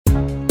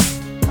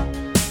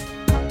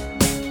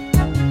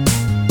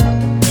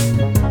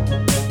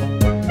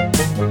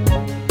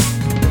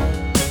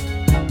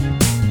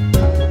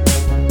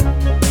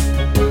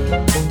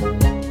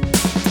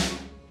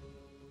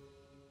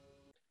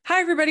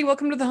everybody.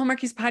 Welcome to the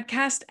Hallmarkies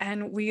podcast.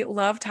 And we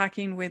love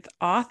talking with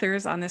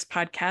authors on this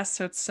podcast.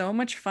 So it's so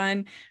much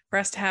fun for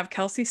us to have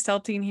Kelsey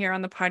Stelting here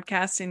on the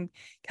podcast. And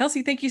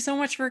Kelsey, thank you so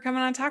much for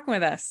coming on and talking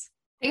with us.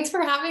 Thanks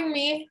for having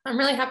me. I'm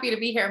really happy to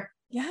be here.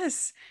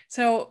 Yes.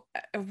 So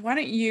why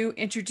don't you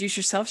introduce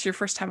yourself? It's your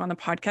first time on the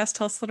podcast.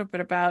 Tell us a little bit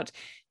about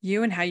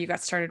you and how you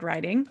got started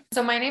writing.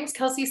 So my name's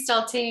Kelsey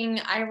Stelting.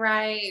 I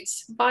write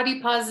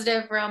body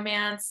positive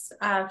romance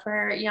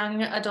for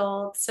young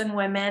adults and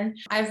women.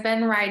 I've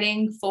been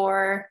writing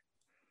for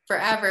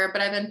forever,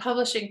 but I've been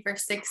publishing for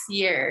 6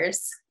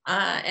 years.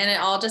 And it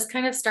all just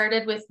kind of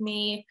started with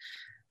me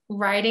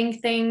writing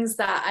things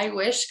that I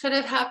wish could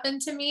have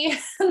happened to me,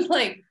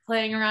 like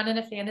playing around in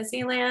a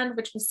fantasy land,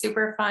 which was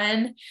super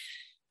fun.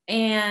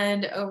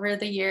 And over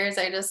the years,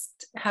 I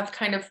just have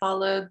kind of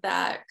followed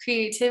that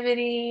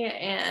creativity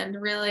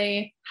and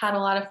really had a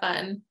lot of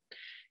fun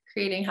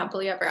creating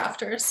happily ever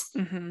afters.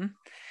 Mm-hmm.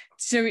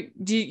 So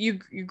do you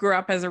grew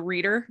up as a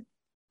reader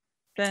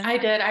then? I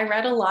did. I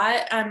read a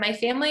lot. My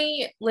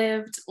family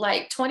lived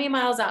like 20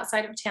 miles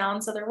outside of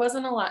town, so there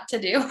wasn't a lot to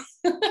do.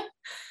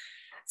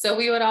 So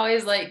we would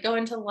always like go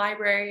into the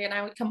library, and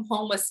I would come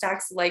home with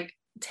stacks of like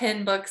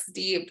 10 books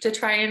deep to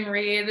try and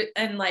read.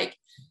 And like,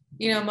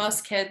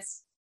 most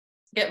kids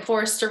get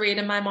forced to read,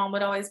 and my mom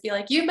would always be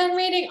like, "You've been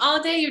reading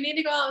all day, you need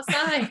to go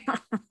outside."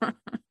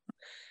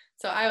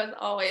 So I was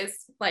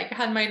always like,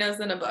 had my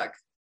nose in a book.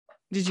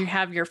 Did you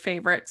have your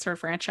favorite sort of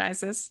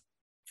franchises?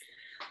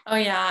 Oh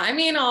yeah. I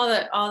mean, all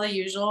the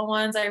usual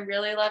ones. I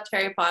really loved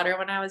Harry Potter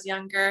when I was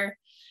younger.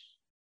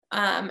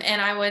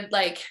 And I would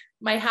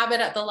my habit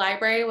at the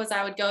library was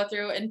I would go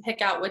through and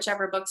pick out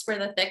whichever books were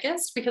the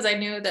thickest because I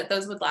knew that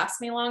those would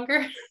last me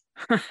longer.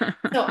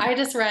 So I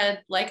just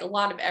read like a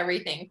lot of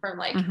everything from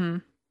mm-hmm.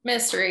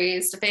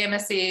 mysteries to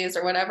fantasies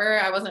or whatever.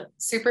 I wasn't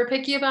super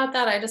picky about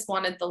that. I just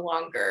wanted the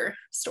longer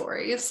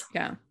stories.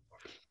 Yeah.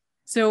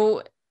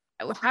 So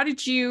how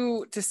did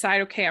you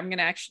decide, okay, I'm going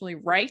to actually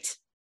write?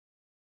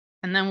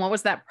 And then what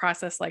was that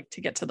process like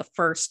to get to the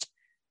first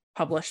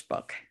published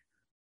book?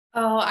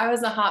 Oh, I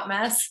was a hot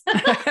mess.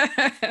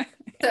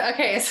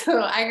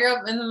 So I grew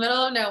up in the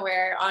middle of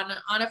nowhere on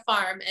a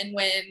farm. And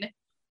when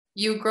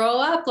you grow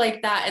up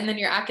like that and then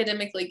you're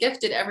academically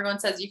gifted, everyone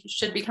says you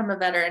should become a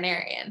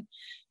veterinarian.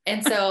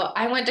 And so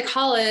I went to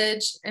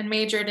college and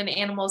majored in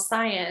animal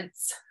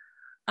science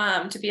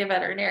to be a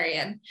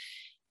veterinarian.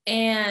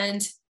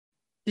 And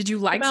did you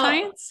like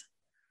science?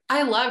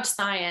 I loved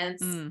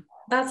science.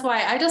 That's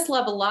why I just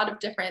love a lot of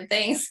different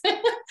things.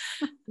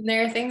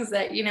 There are things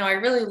that, I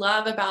really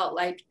love about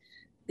like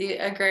the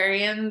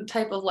agrarian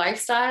type of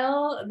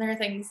lifestyle. And there are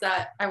things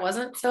that I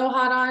wasn't so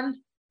hot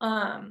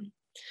on.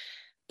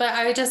 But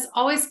I just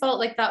always felt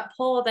like that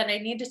pull that I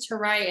needed to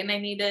write and I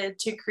needed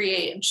to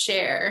create and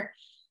share.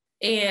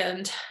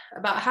 And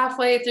about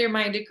halfway through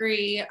my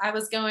degree, I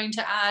was going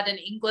to add an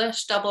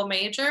English double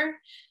major.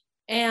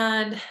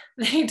 And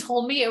they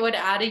told me it would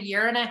add 1.5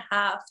 years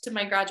to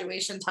my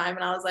graduation time.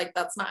 And I was like,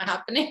 that's not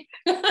happening.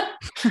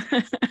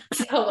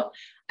 So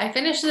I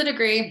finished the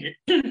degree.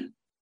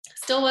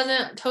 Still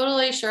wasn't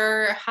totally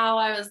sure how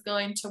I was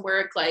going to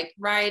work, like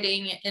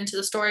writing into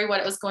the story, what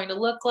it was going to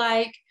look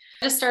like.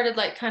 I just started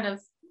like kind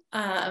of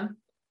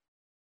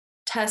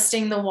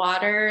testing the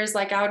waters.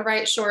 Like I would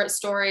write short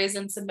stories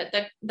and submit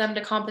them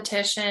to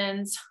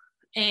competitions.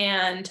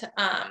 And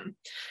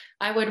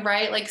I would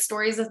write like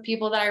stories of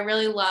people that I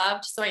really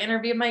loved. So I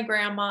interviewed my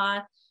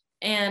grandma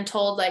and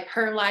told like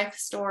her life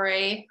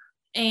story.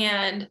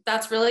 And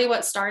that's really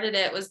what started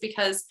it, was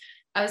because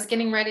I was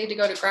getting ready to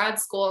go to grad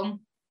school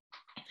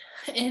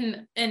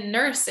in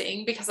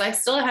nursing because I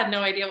still had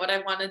no idea what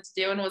I wanted to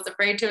do and was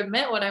afraid to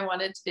admit what I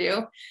wanted to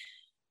do.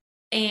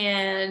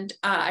 And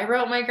I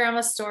wrote my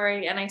grandma's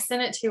story and I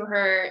sent it to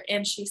her,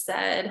 and she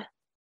said,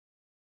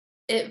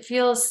 "It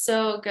feels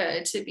so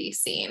good to be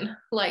seen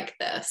like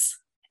this."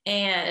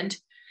 And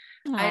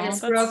I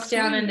just broke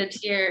down into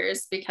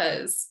tears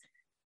because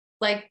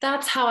like,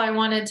 that's how I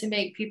wanted to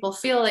make people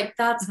feel. Like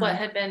that's what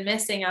had been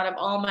missing out of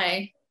all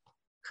my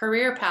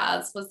career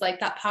paths, was like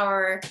that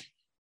power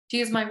to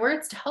use my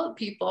words to help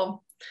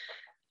people.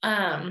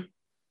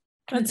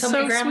 That's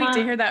so sweet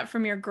to hear that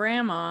from your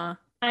grandma.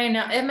 I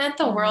know, it meant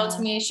the world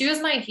to me. She was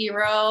my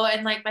hero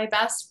and like my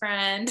best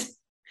friend.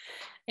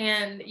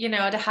 And,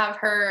 to have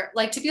her,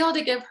 like, to be able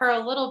to give her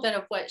a little bit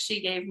of what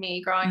she gave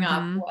me growing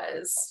up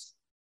was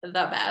the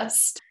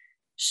best.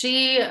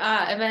 She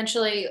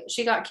eventually,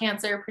 she got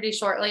cancer pretty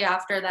shortly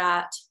after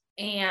that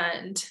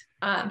and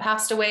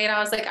passed away. And I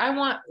was like, I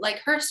want,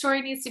 like, her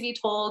story needs to be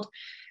told.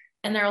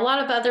 And there are a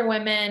lot of other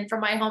women from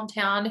my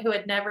hometown who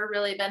had never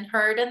really been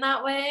heard in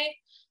that way.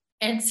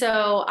 And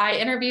so I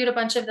interviewed a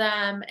bunch of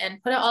them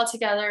and put it all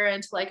together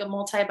into like a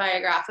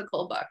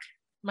multi-biographical book,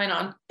 my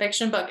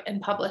nonfiction book,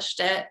 and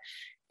published it.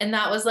 And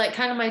that was like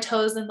kind of my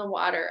toes in the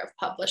water of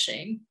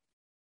publishing.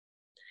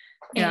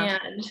 Yeah.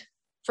 And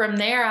from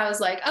there, I was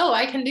like, oh,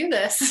 I can do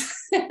this.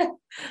 So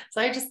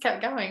I just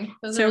kept going.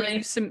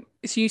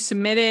 You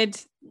submitted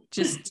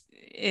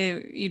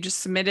you just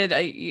submitted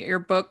your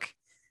book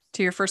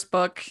to your first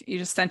book. You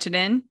just sent it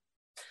in.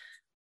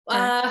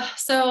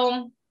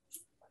 So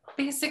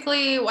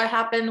basically what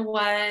happened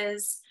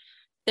was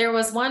there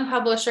was one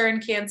publisher in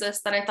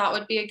Kansas that I thought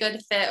would be a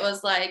good fit. It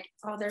was like,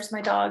 oh, there's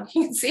my dog.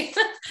 You can see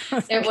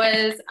it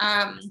was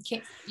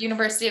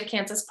University of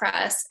Kansas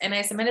Press. And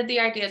I submitted the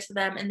idea to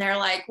them and they're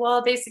like,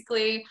 well,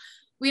 basically,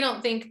 we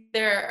don't think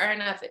there are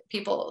enough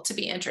people to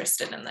be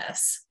interested in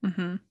this.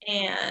 Mm-hmm.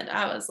 And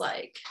I was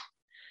like,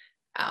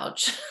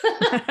 ouch.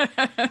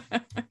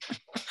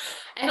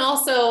 And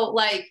also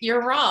like,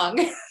 you're wrong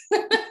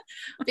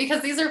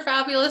because these are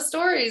fabulous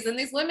stories and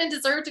these women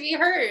deserve to be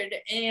heard.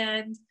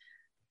 And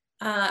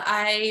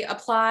I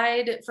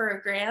applied for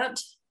a grant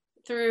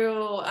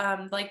through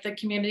like the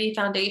community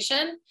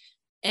foundation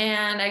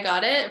and I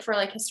got it for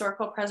like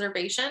historical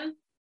preservation.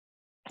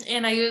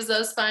 And I used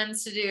those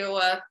funds to do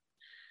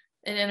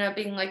it ended up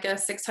being like a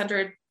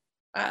 600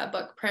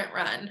 book print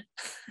run.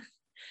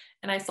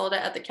 And I sold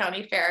it at the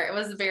county fair. It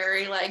was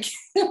very like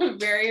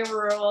very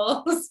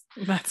rural.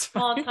 That's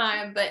small funny.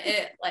 time, but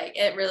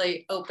it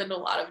really opened a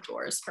lot of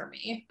doors for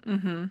me.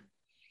 Mm-hmm.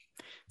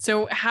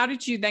 So how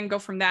did you then go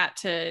from that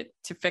to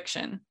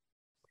fiction?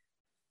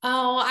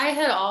 Oh, I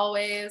had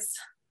always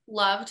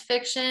loved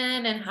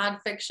fiction and had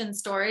fiction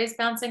stories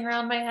bouncing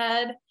around my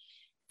head.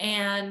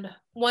 And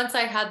once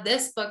I had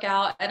this book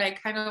out and I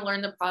kind of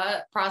learned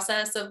the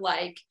process of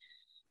like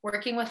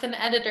working with an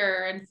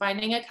editor and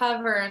finding a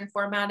cover and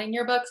formatting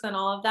your books and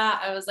all of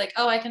that, I was like,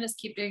 oh, I can just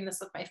keep doing this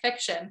with my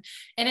fiction.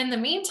 And in the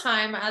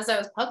meantime, as I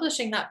was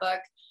publishing that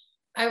book,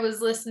 I was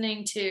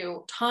listening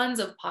to tons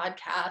of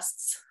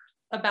podcasts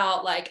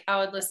about like, I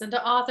would listen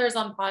to authors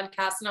on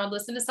podcasts and I would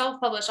listen to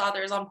self-published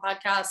authors on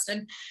podcasts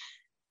and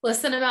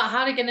listen about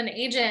how to get an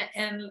agent.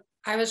 And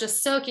I was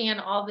just soaking in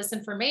all this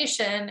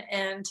information.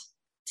 And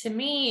to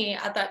me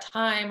at that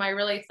time, I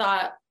really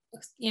thought,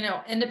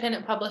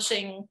 independent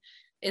publishing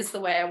is the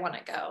way I want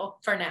to go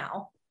for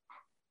now.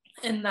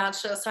 And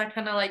that's just, I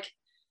kind of like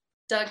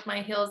dug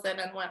my heels in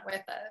and went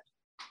with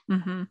it.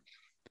 Mm-hmm.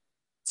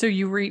 So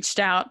you reached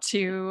out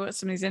to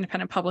some of these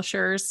independent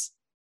publishers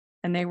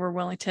and they were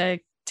willing to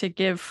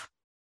give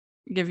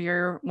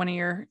one of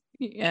your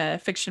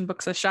fiction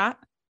books a shot?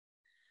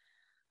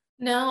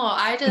 No,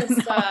 I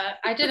just,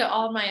 I did it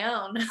all on my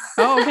own.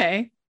 Oh,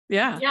 okay.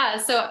 Yeah. Yeah.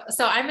 So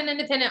I'm an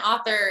independent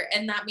author,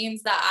 and that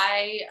means that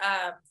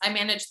I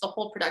manage the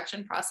whole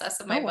production process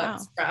of my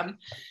books. Wow.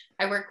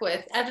 I work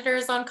with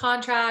editors on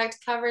contract,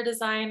 cover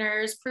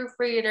designers,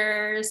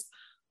 proofreaders,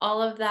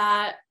 all of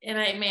that. And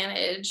I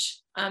manage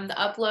the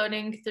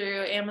uploading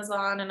through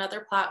Amazon and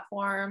other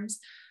platforms.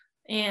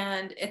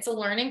 And it's a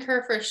learning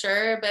curve for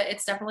sure, but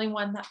it's definitely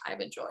one that I've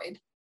enjoyed.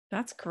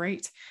 That's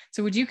great.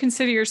 So would you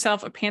consider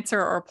yourself a pantser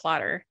or a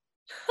plotter?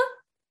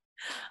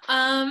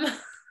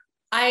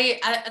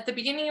 At the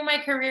beginning of my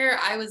career,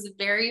 I was a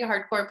very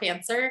hardcore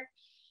pantser.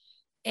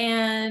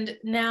 And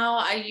now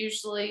I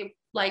usually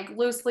like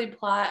loosely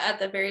plot at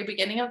the very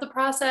beginning of the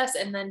process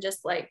and then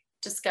just like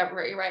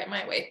discovery write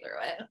my way through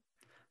it.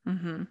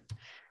 Mm-hmm.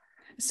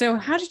 So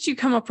how did you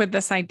come up with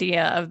this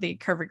idea of the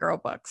Curvy Girl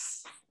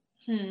books?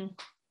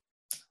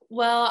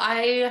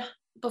 Well,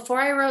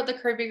 before I wrote the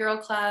Curvy Girl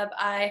Club,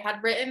 I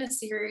had written a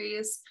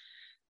series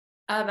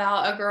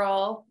about a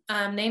girl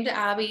named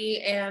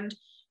Abby, and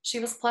she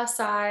was plus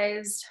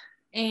sized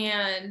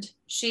and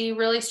she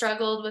really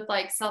struggled with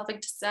like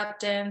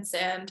self-acceptance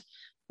and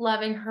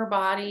loving her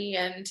body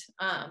and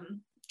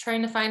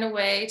trying to find a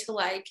way to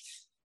like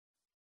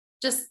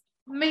just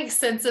make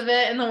sense of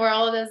it in the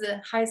world as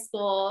a high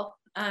school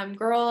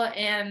girl.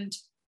 And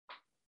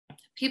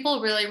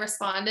people really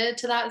responded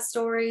to that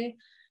story.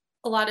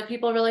 A lot of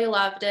people really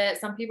loved it.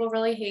 Some people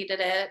really hated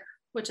it,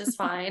 which is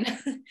fine.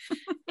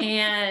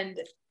 And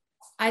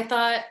I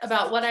thought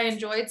about what I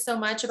enjoyed so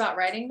much about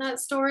writing that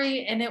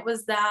story. And it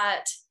was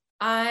that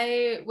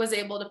I was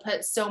able to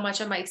put so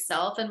much of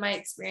myself and my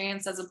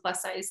experience as a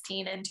plus size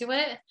teen into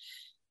it.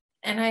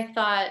 And I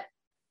thought,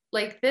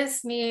 like,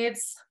 this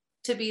needs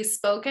to be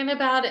spoken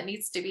about. It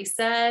needs to be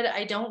said.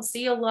 I don't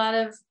see a lot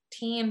of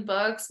teen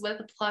books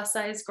with plus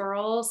size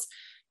girls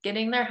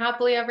getting their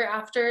happily ever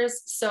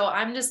afters. So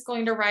I'm just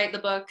going to write the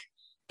book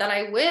that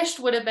I wished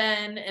would have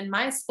been in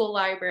my school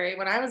library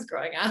when I was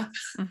growing up.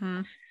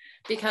 Mm-hmm.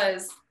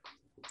 Because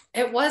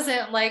it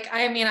wasn't like,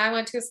 I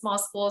went to a small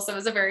school, so it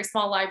was a very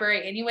small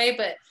library anyway,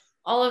 but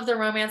all of the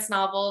romance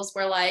novels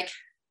were like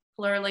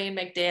Lurleen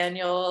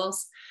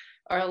McDaniels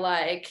or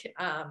like,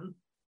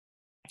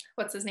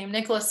 what's his name?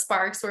 Nicholas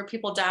Sparks, where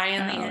people die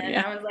in the end.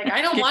 Yeah. I was like,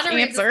 I don't want to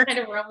read this kind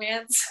of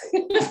romance.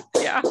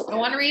 Yeah. I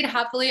want to read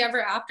happily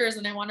ever afters,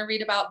 and I want to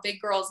read about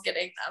big girls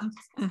getting them.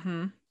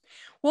 Mm-hmm.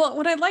 Well,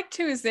 what I like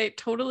too is it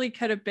totally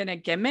could have been a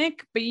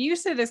gimmick, but you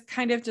used it as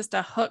kind of just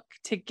a hook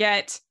to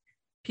get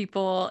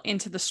people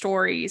into the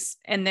stories.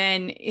 And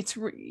then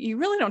you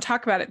really don't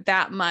talk about it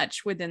that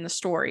much within the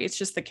story. It's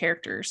just the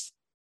characters.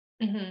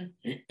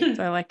 Mm-hmm.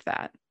 So I like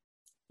that.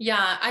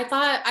 Yeah. I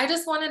thought I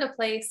just wanted a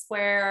place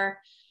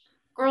where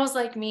girls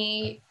like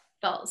me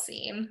felt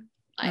seen.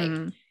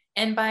 And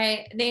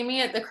by naming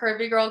it the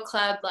Curvy Girl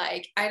Club,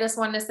 like, I just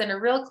wanted to send a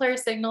real clear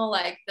signal,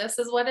 like, this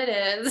is what it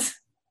is.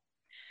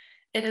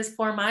 it is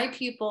for my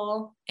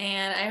people,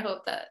 and I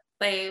hope that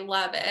they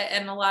love it.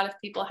 And a lot of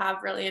people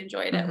have really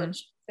enjoyed it,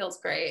 which feels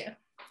great.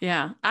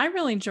 Yeah, I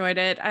really enjoyed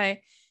it.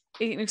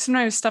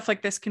 Sometimes stuff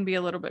like this can be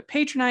a little bit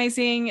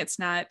patronizing. It's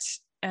not,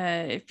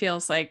 it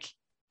feels like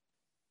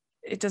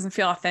it doesn't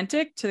feel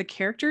authentic to the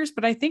characters,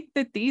 but I think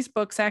that these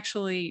books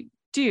actually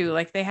do.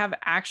 Like, they have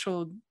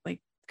actual like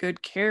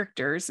good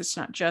characters. It's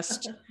not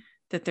just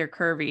that they're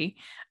curvy.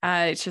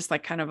 It's just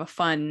like kind of a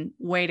fun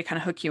way to kind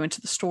of hook you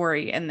into the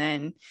story. And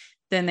then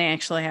they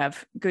actually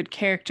have good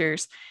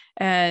characters.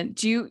 Do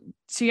you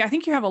see, I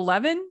think you have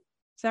 11,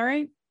 is that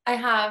right? I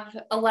have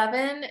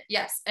 11.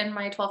 Yes. And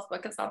my 12th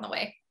book is on the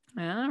way.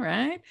 All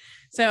right.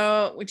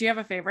 So would you have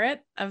a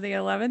favorite of the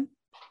 11?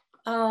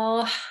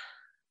 Oh,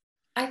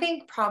 I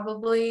think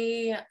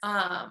probably,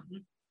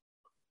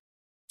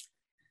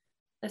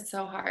 it's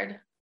so hard.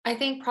 I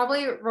think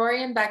probably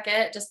Rory and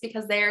Beckett, just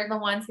because they're the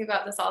ones who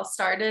got this all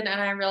started.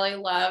 And I really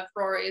love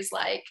Rory's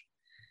like,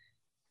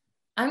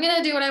 I'm going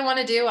to do what I want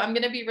to do. I'm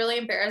going to be really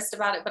embarrassed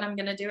about it, but I'm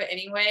going to do it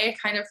anyway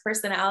kind of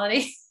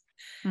personality.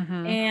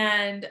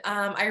 And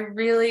I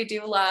really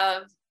do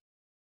love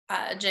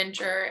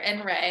Ginger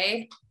and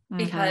Ray,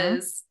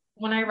 because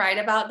when I write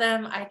about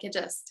them, I could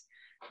just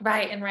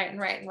write and write and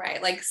write and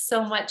write. Like,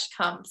 so much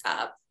comes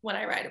up when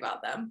I write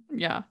about them.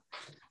 Yeah.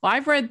 Well,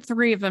 I've read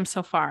 3 of them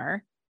so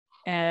far.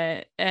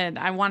 And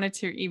I wanted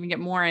to even get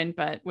more in,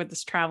 but with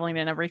this traveling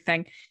and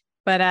everything,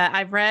 but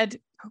I've read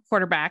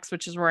Quarterbacks,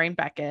 which is Rory and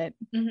Beckett,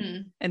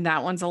 and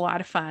that one's a lot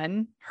of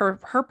fun.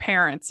 Her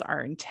parents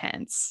are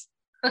intense.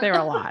 They're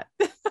a lot.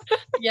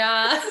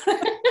 Yeah.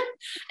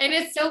 And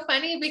it's so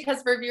funny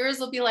because reviewers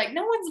will be like,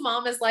 no one's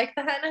mom is like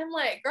that. And I'm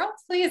like, girl,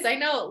 please. I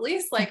know at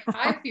least like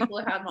 5 people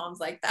who had moms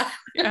like that.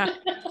 Yeah.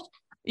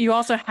 You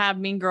also have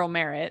Mean Girl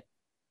Merritt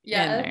in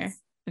Yes. there.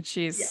 And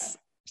she's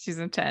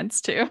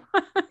intense too.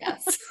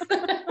 Yes.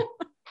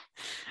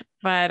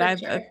 But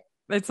sure.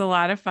 It's a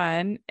lot of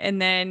fun. And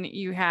then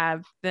you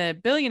have the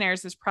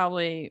Billionaires is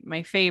probably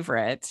my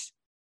favorite.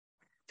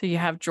 So you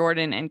have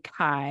Jordan and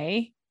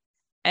Kai.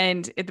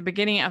 And at the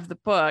beginning of the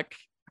book,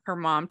 her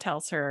mom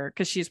tells her,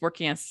 because she's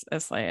working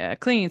as like a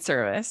cleaning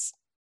service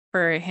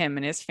for him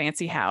in his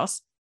fancy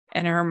house.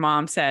 And her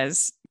mom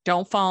says,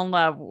 don't fall in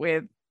love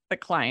with the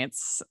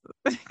client's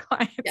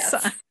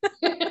son.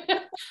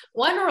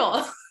 One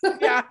rule.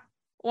 Yeah.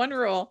 One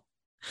rule.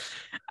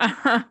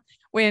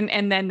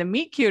 And then the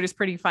meet cute is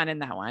pretty fun in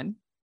that one.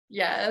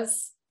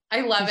 Yes.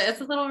 I love it.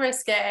 It's a little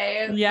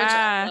risque.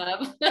 Yeah.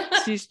 Which I love.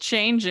 She's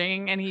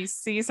changing and he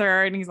sees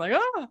her and he's like,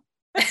 oh.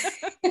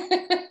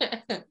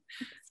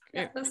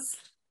 Yes.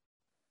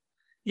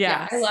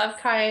 Yeah. I love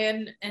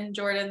Kai and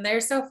Jordan.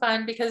 They're so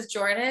fun because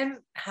Jordan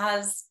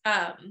has,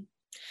 I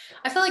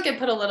feel like I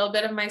put a little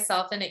bit of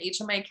myself into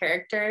each of my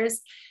characters.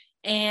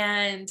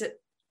 And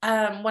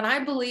when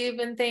I believe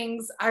in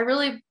things, I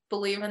really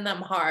believe in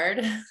them hard.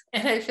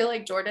 And I feel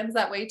like Jordan's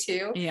that way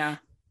too. Yeah.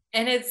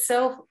 And it's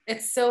so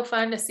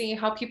fun to see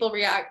how people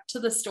react to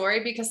the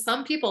story, because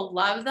some people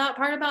love that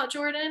part about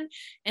Jordan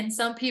and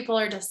some people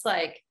are just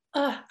like,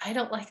 oh, I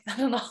don't like that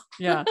at all.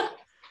 Yeah.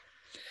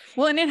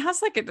 Well, and it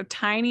has like a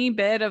tiny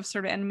bit of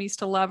sort of enemies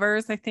to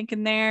lovers, I think,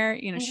 in there.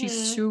 You know,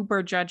 she's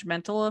super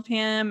judgmental of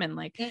him and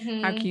like,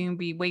 how can you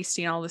be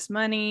wasting all this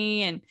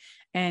money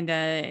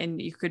and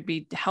you could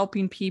be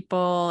helping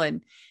people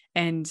and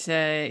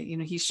you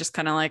know, he's just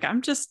kind of like,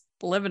 I'm just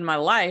living my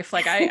life.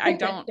 Like I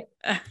don't,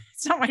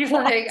 it's not my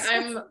fault. Like,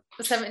 I'm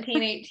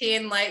 17,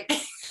 18, like,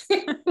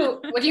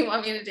 what do you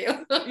want me to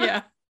do?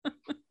 Yeah.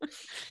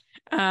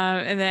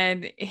 And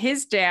then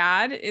his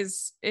dad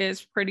is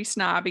pretty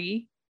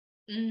snobby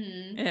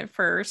at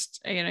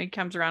first. You know, he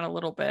comes around a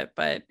little bit,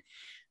 but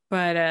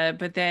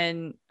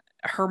then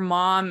her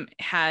mom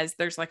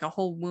there's like a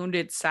whole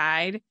wounded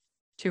side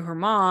to her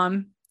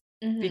mom,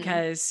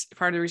 because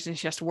part of the reason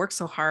she has to work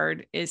so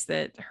hard is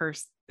that her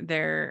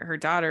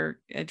daughter,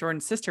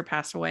 Jordan's sister,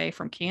 passed away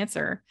from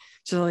cancer.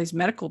 So all these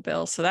medical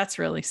bills. So that's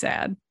really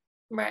sad.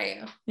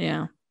 Right.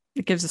 Yeah.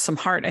 It gives us some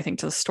heart, I think,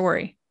 to the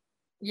story.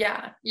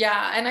 Yeah.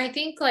 Yeah. And I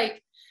think,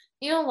 like,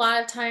 you know, a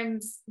lot of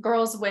times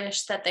girls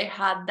wish that they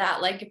had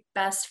that like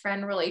best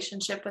friend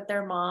relationship with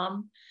their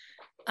mom,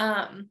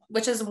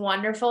 which is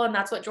wonderful. And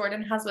that's what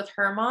Jordan has with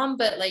her mom.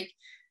 But like,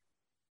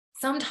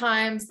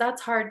 sometimes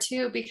that's hard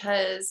too,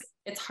 because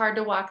it's hard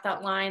to walk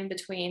that line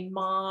between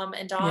mom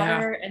and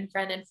daughter and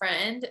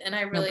friend. And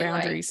I really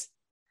boundaries.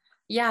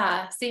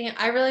 I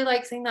really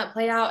like seeing that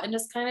play out and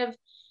just kind of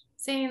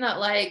seeing that,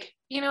 like,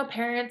 you know,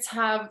 parents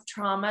have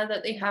trauma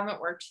that they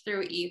haven't worked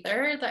through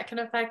either that can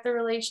affect the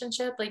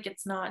relationship. Like,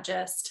 it's not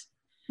just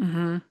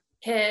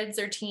kids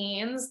or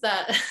teens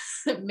that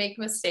make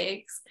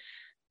mistakes.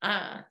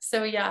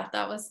 So yeah,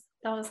 that was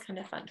kind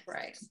of fun to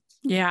write.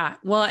 Yeah.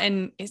 Well,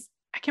 and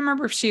I can't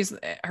remember if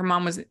her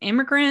mom was an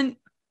immigrant.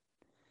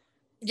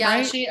 Yeah,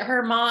 right?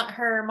 her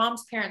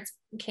mom's parents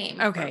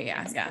came. Okay,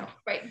 yeah.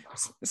 Right.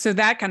 So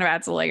that kind of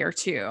adds a layer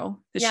too,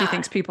 that she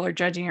thinks people are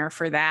judging her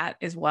for that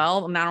as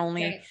well. Not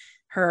only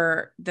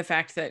the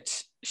fact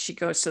that she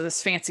goes to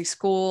this fancy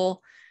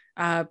school,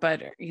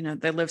 but you know,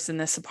 that lives in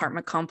this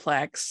apartment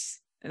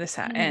complex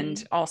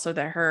and also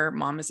that her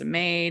mom is a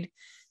maid.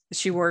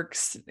 She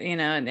works,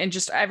 and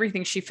just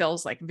everything, she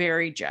feels like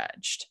very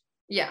judged.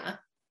 Yeah.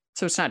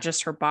 So it's not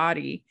just her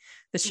body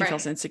that she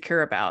feels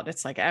insecure about.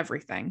 It's like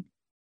everything.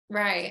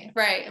 Right.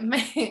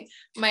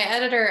 My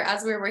editor,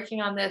 as we were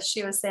working on this,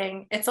 she was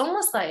saying it's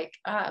almost like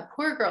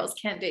poor girls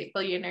can't date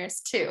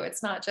billionaires too.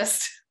 It's not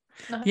just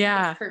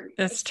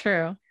that's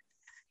true.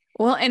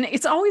 Well, and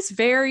it's always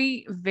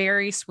very,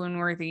 very swoon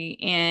worthy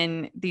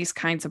in these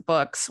kinds of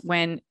books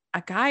when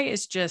a guy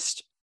is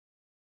just,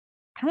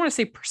 I don't want to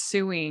say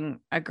pursuing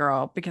a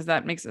girl because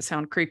that makes it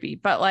sound creepy,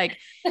 but like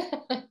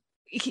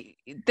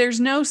there's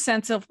no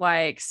sense of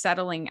like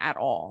settling at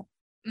all.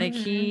 Like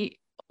he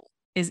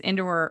is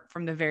into her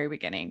from the very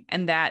beginning.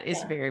 And that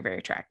is very, very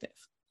attractive.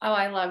 Oh,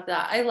 I love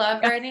that. I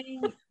love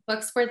writing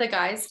books where the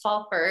guys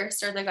fall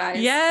first or the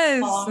guys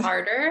fall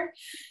harder.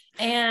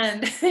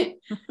 And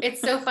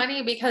it's so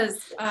funny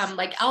because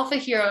like alpha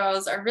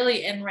heroes are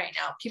really in right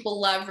now.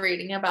 People love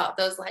reading about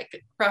those like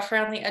rough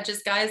around the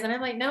edges guys. And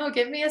I'm like, no,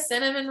 give me a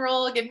cinnamon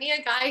roll. Give me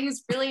a guy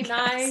who's really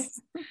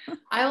nice.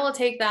 I will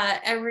take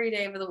that every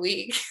day of the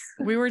week.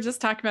 We were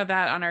just talking about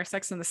that on our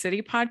Sex and the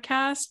City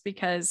podcast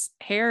because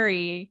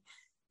Harry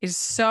is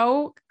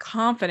so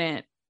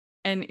confident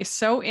and is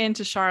so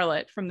into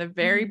Charlotte from the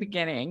very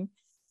beginning.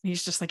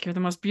 He's just like, you're the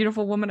most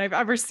beautiful woman I've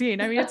ever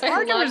seen. I mean, it's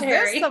hard to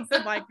resist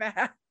something like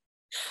that.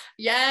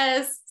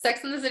 Yes.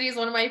 Sex and the City is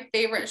one of my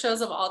favorite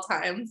shows of all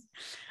time.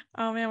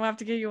 Oh man, we'll have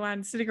to get you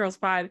on City Girls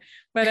Pod.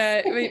 But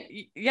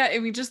I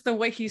mean, just the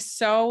way he's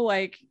so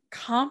like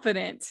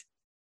confident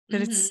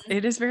that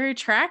it is very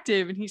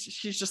attractive. And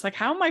she's just like,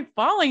 how am I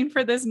falling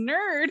for this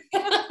nerd?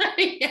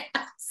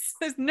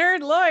 This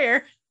nerd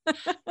lawyer.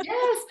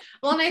 Yes.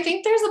 Well, and I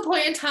think there's a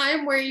point in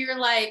time where you're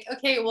like,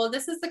 okay, well,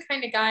 this is the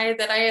kind of guy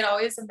that I had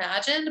always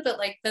imagined, but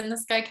like then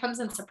this guy comes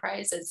and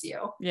surprises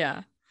you.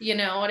 Yeah. You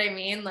know what I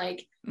mean?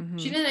 Like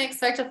she didn't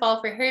expect to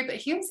fall for Harry, but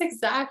he was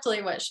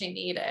exactly what she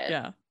needed.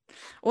 Yeah.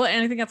 Well,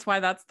 and I think that's why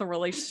that's the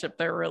relationship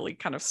they're really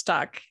kind of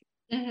stuck,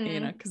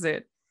 because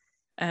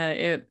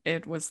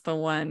it was the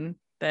one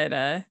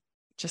that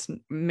just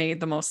made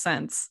the most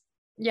sense.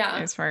 Yeah.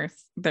 As far as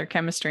their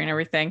chemistry and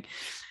everything.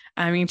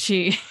 I mean,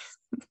 she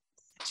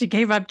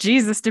gave up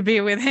Jesus to be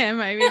with him.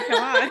 I mean,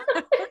 come on.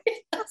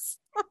 Yes.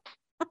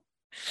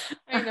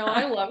 I know.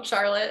 I love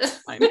Charlotte.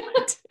 I know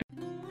it.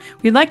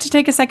 We'd like to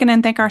take a second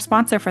and thank our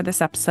sponsor for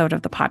this episode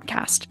of the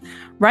podcast.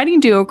 Writing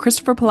duo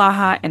Christopher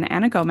Palaha and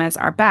Anna Gomez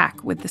are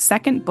back with the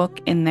second book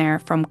in their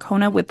From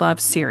Kona with Love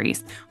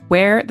series,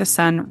 Where the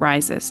Sun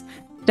Rises.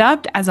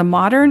 Dubbed as a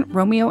modern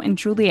Romeo and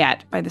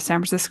Juliet by the San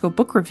Francisco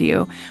Book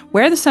Review,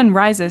 Where the Sun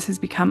Rises has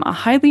become a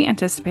highly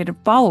anticipated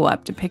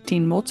follow-up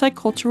depicting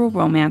multicultural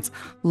romance,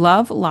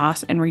 love,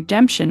 loss, and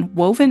redemption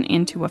woven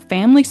into a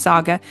family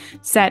saga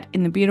set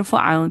in the beautiful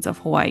islands of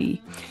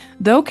Hawaii.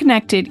 Though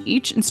connected,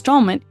 each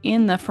installment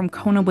in the From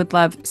Kona with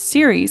Love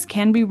series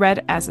can be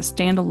read as a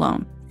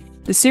standalone.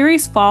 The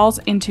series falls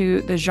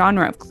into the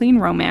genre of clean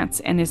romance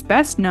and is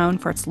best known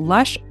for its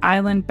lush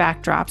island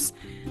backdrops.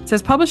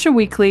 Says Publisher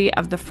Weekly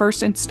of the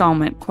first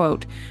installment,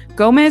 quote,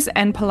 Gomez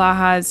and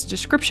Palaha's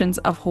descriptions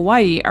of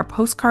Hawaii are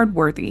postcard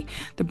worthy.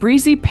 The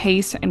breezy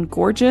pace and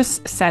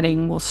gorgeous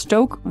setting will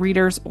stoke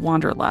readers'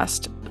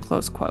 wanderlust,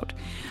 close quote.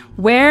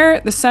 Where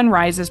the Sun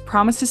Rises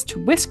promises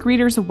to whisk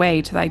readers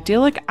away to the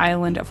idyllic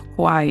island of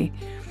Hawaii.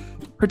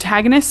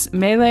 Protagonists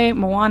Mele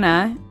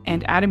Moana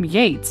and Adam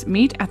Yates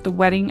meet at the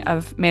wedding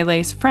of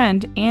Mele's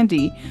friend,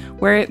 Andy,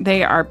 where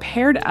they are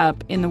paired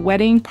up in the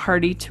wedding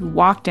party to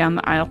walk down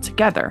the aisle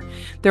together.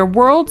 Their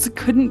worlds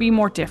couldn't be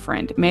more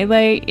different.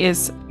 Mele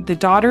is the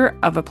daughter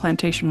of a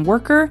plantation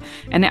worker,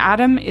 and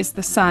Adam is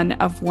the son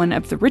of one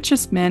of the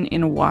richest men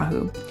in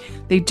Oahu.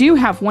 They do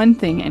have one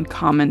thing in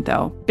common,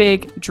 though,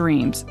 big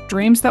dreams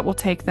that will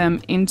take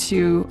them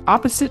into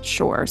opposite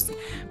shores.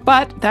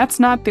 But that's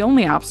not the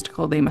only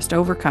obstacle they must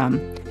overcome.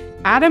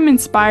 Adam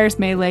inspires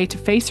Mele to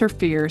face her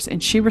fears,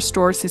 and she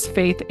restores his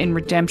faith in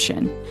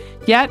redemption.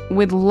 Yet,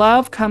 with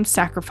love comes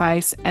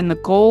sacrifice, and the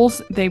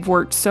goals they've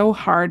worked so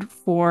hard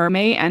for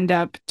may end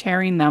up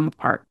tearing them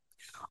apart.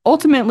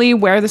 Ultimately,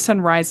 Where the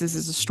Sun Rises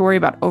is a story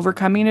about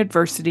overcoming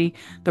adversity,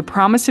 the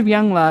promise of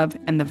young love,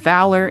 and the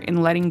valor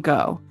in letting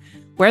go.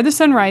 Where the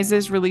Sun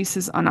Rises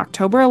releases on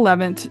October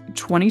 11th,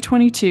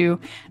 2022,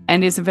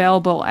 and is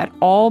available at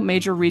all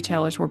major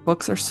retailers where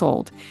books are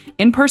sold.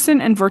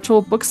 In-person and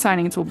virtual book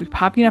signings will be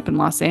popping up in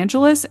Los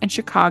Angeles and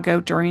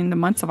Chicago during the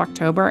months of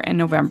October and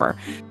November.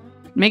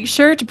 Make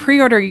sure to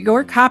pre-order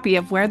your copy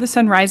of Where the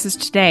Sun Rises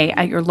today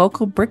at your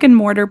local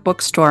brick-and-mortar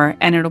bookstore,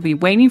 and it'll be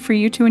waiting for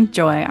you to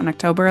enjoy on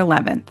October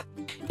 11th.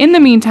 In the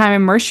meantime,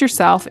 immerse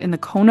yourself in the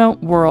Kona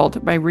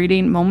world by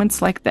reading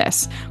moments like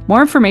this.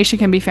 More information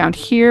can be found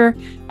here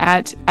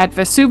at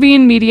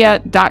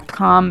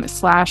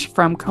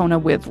vesuvianmedia.com/From Kona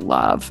with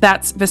Love.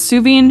 That's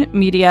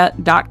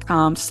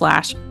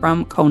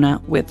vesuvianmedia.com/From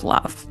Kona with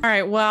Love. All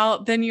right.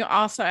 Well, then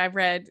I've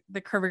read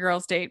The Curvy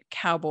Girls Date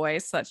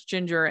Cowboys. So that's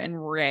Ginger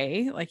and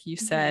Ray, like you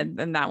said.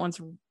 And that one's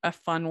a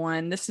fun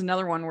one. This is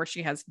another one where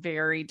she has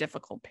very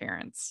difficult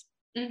parents.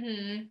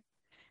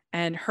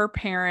 and her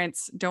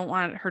parents don't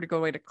want her to go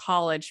away to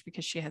college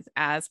because she has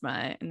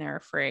asthma and they're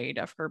afraid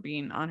of her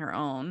being on her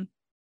own.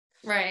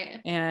 Right.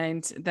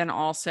 And then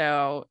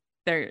also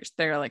they're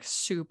like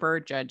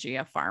super judgy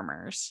of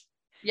farmers.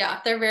 Yeah,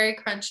 they're very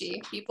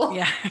crunchy people.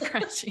 Yeah,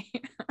 crunchy.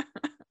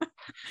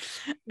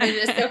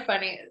 They're just so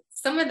funny.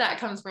 Some of that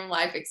comes from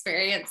life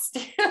experience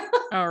too.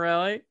 Oh,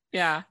 really?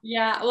 Yeah.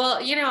 Yeah. Well,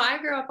 I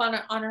grew up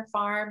on a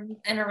farm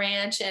and a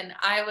ranch, and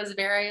I was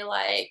very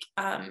like,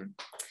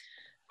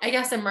 I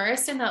guess,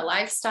 immersed in that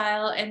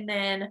lifestyle. And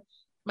then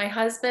my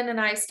husband and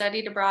I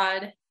studied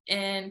abroad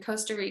in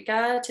Costa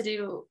Rica to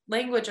do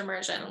language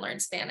immersion and learn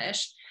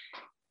Spanish.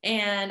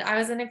 And I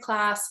was in a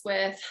class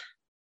with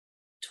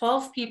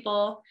 12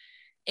 people,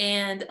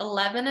 and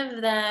 11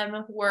 of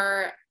them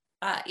were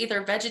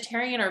either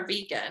vegetarian or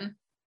vegan.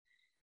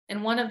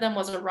 And one of them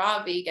was a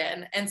raw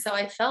vegan. And so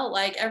I felt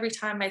like every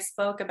time I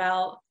spoke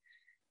about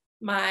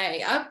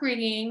my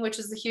upbringing, which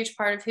is a huge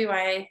part of who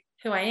I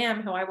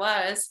am, who I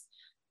was,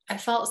 I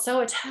felt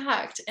so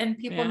attacked, and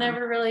people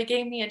never really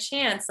gave me a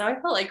chance. So I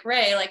felt like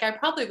Ray, like I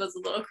probably was a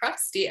little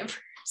crusty at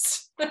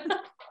first.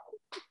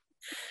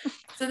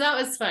 So that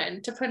was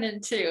fun to put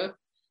into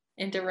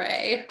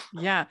Ray.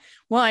 Yeah.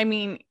 Well, I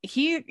mean,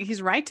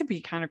 he's right to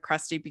be kind of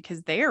crusty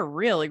because they are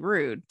really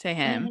rude to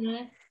him.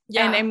 Mm-hmm.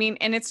 Yeah. And I mean,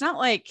 and it's not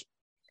like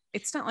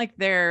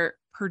they're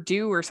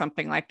Purdue or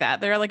something like that.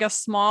 They're like a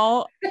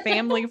small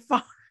family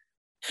farm.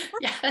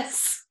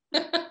 Yes.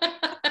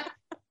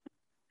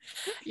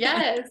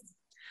 Yes.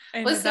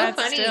 And well, it's so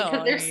funny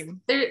because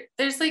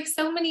there's like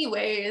so many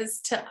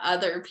ways to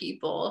other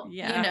people.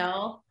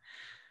 Yeah.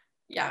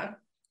 Yeah.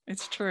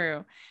 It's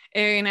true.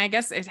 And I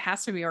guess it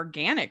has to be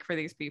organic for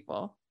these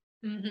people.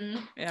 Mm-hmm.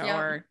 Yeah.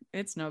 Or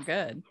it's no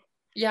good.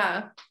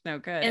 Yeah. No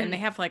good. And they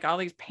have like all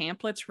these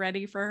pamphlets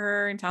ready for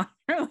her and telling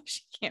her like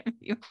she can't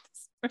be with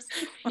this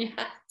person.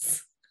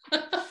 Yes.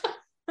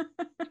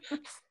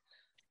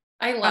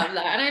 I love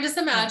that. And I just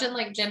imagine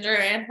like Ginger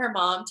and her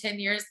mom 10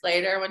 years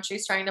later when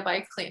she's trying to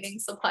buy cleaning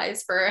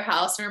supplies for her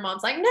house, and her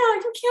mom's like, no,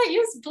 you can't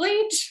use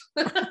bleach.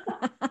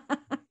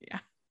 Yeah.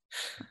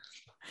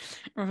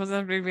 Or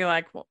somebody be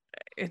like, well,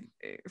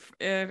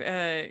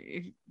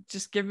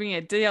 just give me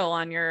a deal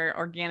on your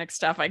organic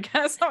stuff, I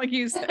guess I'll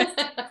use it.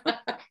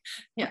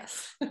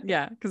 Yes.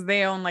 Yeah, because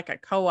they own like a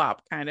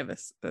co-op kind of a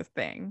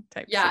thing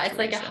type. Yeah, situation. It's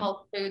like a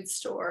health food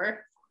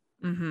store.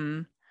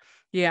 Mm-hmm.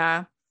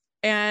 Yeah.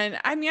 And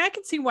I mean, I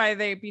can see why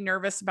they'd be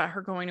nervous about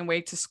her going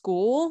away to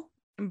school,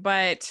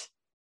 but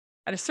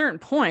at a certain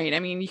point, I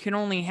mean, you can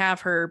only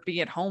have her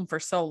be at home for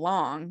so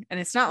long. And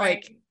it's not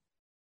like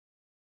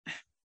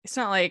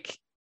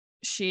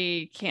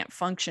she can't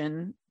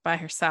function by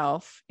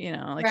herself,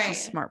 like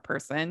she's a smart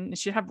person.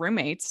 She'd have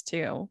roommates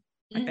too,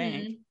 I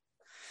think.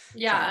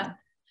 Yeah. So.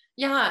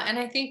 Yeah. And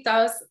I think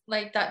that was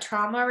like that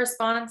trauma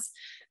response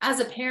as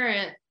a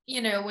parent,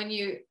 when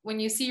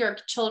you see your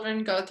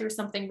children go through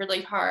something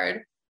really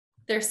hard,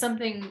 there's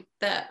something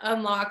that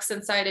unlocks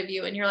inside of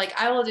you, and you're like,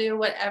 I will do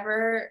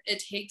whatever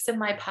it takes in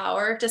my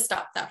power to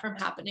stop that from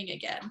happening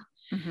again.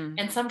 Mm-hmm.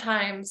 And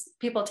sometimes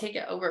people take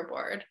it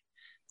overboard,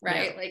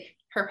 right? Yeah. Like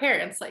her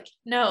parents, like,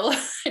 no,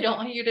 I don't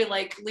want you to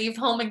like leave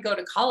home and go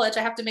to college.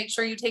 I have to make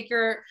sure you take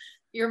your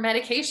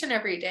medication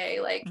every day.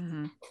 Like,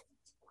 mm-hmm.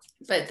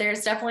 But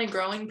there's definitely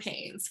growing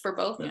pains for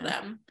both of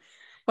them.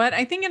 But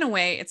I think in a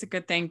way it's a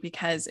good thing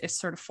because it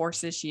sort of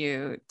forces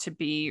you to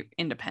be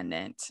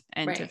independent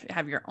and to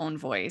have your own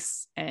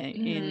voice,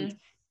 and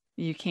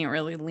you can't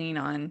really lean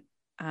on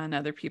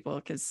other people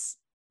because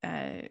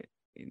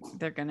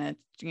they're gonna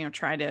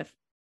try to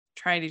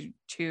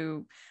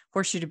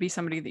force you to be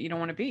somebody that you don't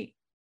want to be.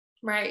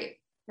 Right.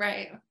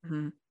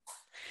 Mm-hmm.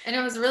 And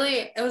it was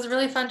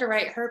really fun to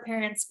write her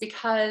parents,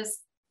 because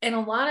in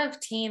a lot of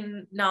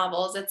teen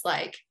novels it's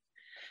like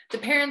the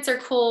parents are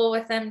cool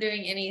with them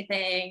doing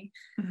anything,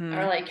 mm-hmm.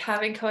 or like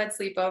having co-ed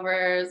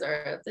sleepovers,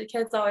 or the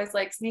kids always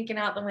like sneaking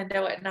out the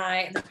window at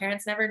night and the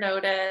parents never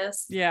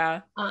notice.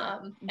 Yeah.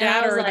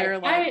 That or they're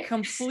like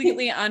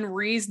completely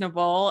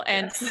unreasonable.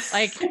 And yes.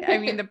 Like, I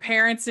mean, the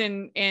parents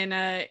in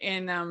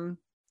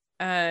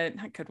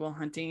not Good Will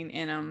Hunting,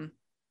 in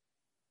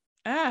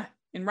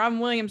Robin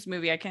Williams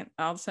movie,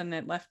 all of a sudden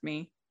it left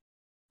me.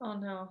 Oh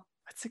no.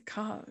 What's it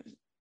called?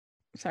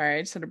 Sorry,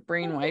 I just had a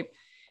brain wipe.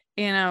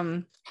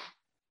 In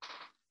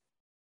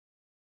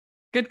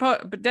Dead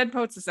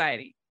Poet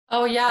Society.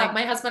 Oh yeah, like,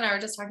 my husband and I were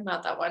just talking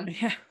about that one.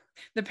 Yeah,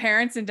 the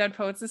parents in Dead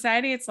Poet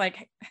Society. It's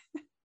like,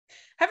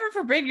 heaven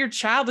forbid your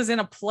child is in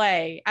a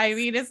play. I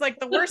mean, it's like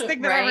the worst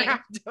thing that ever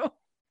happened.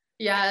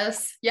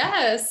 Yes.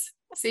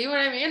 See what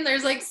I mean?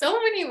 There's like so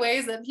many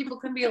ways that people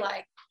can be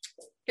like,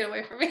 get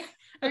away from me.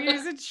 I mean,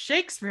 is it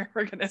Shakespeare,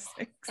 for goodness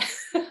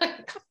sakes?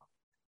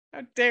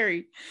 How dare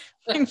you?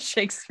 In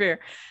Shakespeare.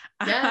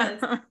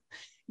 Yes.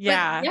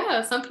 Yeah. But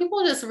yeah. Some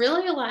people just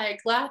really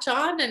like latch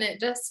on, and it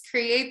just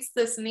creates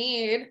this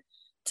need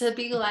to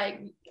be like,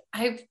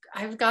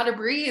 I've got to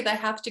breathe. I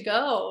have to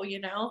go,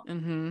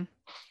 Mm-hmm.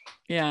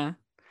 Yeah.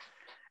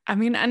 I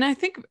mean, and I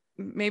think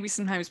maybe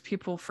sometimes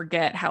people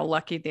forget how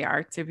lucky they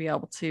are to be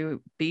able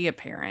to be a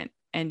parent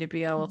and to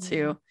be able mm-hmm.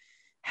 to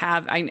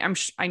have,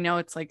 I know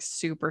it's like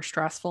super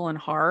stressful and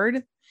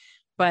hard,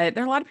 but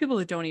there are a lot of people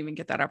that don't even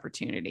get that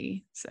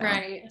opportunity. So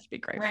Right. just be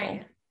grateful,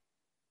 Right.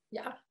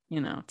 Yeah.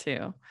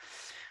 too.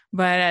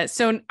 But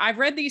so I've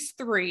read these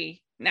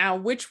 3. Now,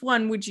 which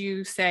one would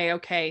you say,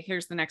 okay,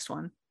 here's the next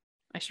one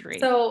I should read?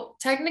 So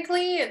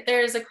technically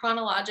there's a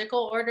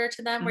chronological order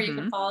to them where you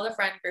can Mhm. follow the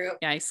friend group.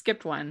 Yeah, I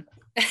skipped one.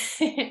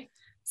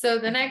 So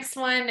the next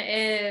one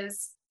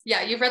is,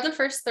 yeah, you've read the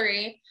first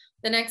 3.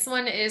 The next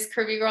one is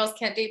Curvy Girls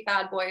Can't Date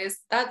Bad Boys.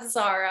 That's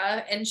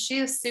Zara. And she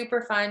is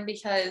super fun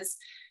because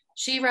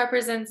she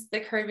represents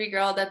the curvy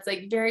girl that's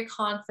like very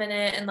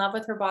confident, in love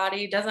with her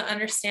body, doesn't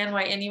understand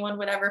why anyone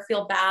would ever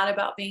feel bad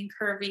about being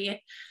curvy.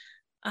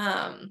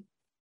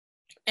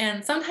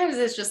 And sometimes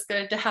it's just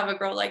good to have a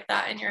girl like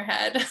that in your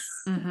head.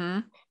 Mm-hmm.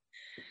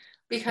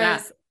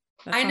 Because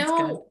yeah, I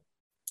know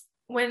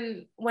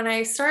good. when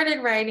I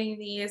started writing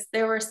these,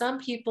 there were some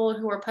people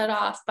who were put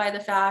off by the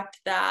fact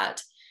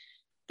that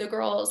the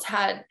girls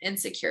had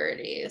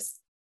insecurities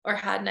or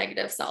had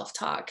negative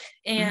self-talk.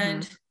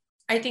 And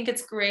I think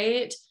it's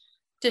great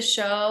to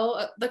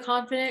show the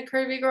confident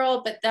curvy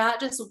girl, but that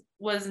just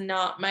was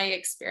not my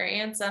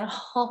experience at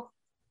all.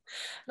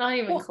 Not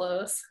even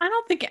close. I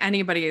don't think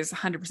anybody is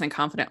 100%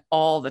 confident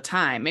all the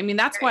time. I mean,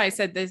 that's why I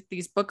said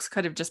these books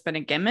could have just been a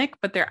gimmick,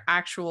 but they're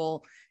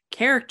actual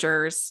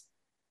characters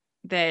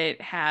that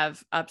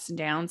have ups and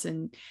downs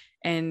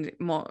and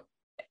more.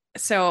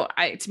 So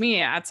to me,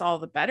 that's all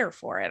the better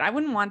for it. I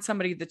wouldn't want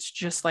somebody that's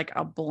just like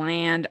a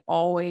bland,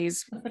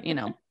 always,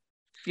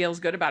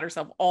 feels good about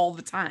herself all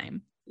the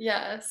time.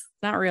 Yes.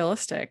 Not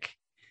realistic.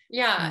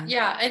 Yeah.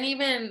 Yeah. And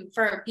even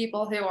for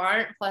people who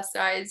aren't plus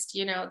sized,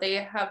 they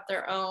have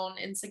their own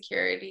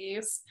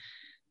insecurities.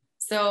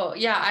 So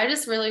yeah, I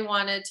just really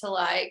wanted to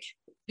like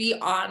be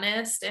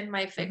honest in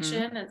my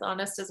fiction, as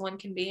honest as one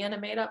can be in a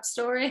made up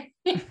story,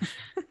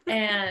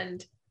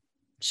 and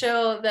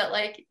show that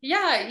like,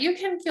 yeah, you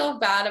can feel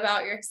bad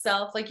about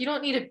yourself. Like you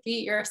don't need to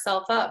beat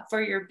yourself up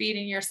for your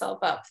beating yourself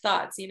up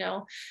thoughts,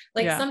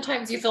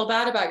 sometimes you feel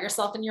bad about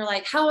yourself and you're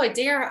like, how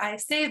dare I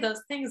say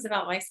those things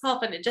about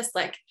myself? And it just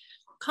like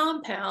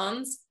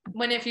compounds,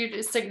 when if you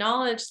just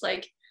acknowledge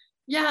like,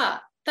 yeah,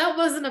 that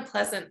wasn't a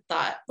pleasant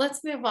thought,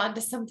 let's move on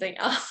to something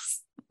else.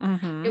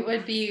 It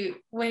would be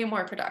way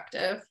more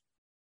productive.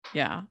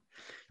 Yeah.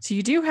 So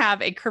you do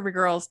have a Curvy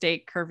Girls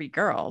Date Curvy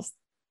Girls.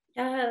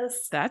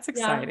 Yes. That's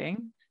exciting.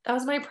 Yeah. That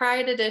was my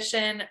Pride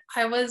edition.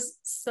 I was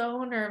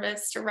so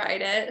nervous to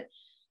write it.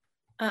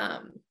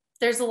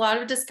 There's a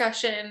lot of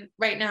discussion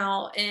right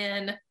now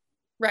in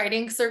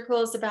writing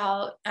circles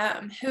about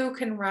who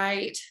can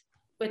write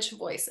which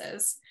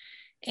voices.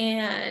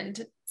 And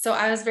so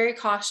I was very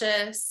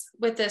cautious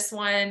with this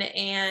one,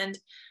 and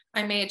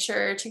I made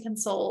sure to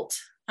consult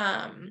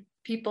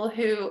people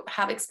who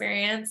have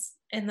experience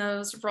in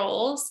those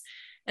roles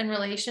and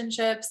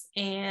relationships.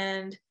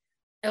 And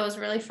it was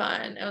really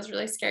fun. It was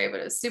really scary,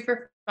 but it was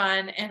super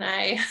fun. And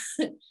I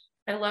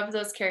love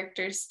those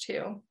characters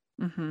too.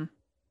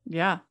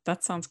 Yeah,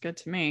 that sounds good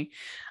to me.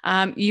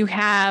 You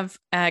have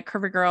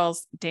Curvy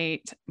Girls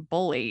Date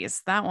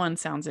Bullies. That one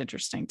sounds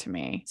interesting to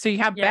me. So you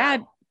have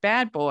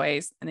bad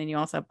boys, and then you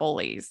also have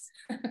bullies.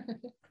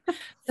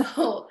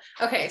 So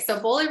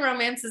bully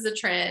romance is a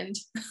trend.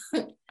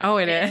 Oh,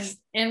 it is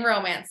in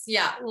romance.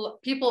 Yeah. A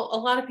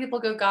lot of people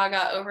go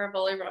gaga over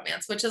bully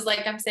romance, which is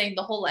like I'm saying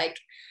the whole like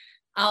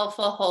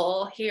alpha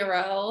hole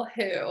hero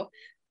who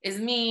is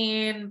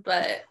mean,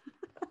 but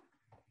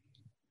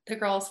the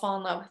girls fall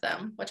in love with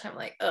them, which I'm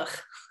like, ugh,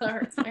 that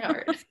hurts my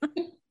heart.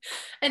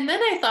 And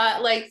then I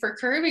thought, like, for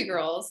curvy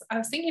girls, I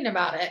was thinking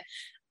about it.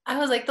 I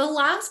was like, the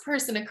last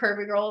person a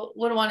curvy girl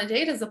would want to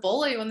date is a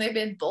bully when they've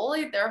been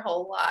bullied their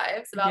whole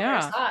lives about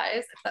their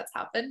size, if that's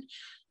happened.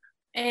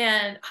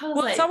 And I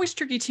was it's always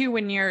tricky too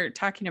when you're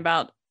talking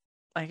about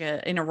like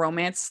in a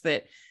romance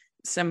that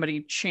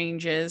somebody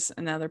changes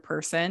another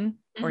person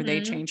or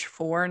they change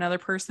for another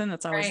person.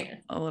 That's always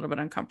a little bit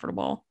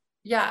uncomfortable.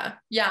 Yeah.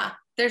 Yeah.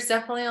 There's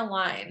definitely a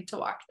line to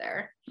walk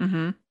there.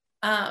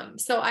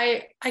 So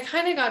I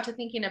kind of got to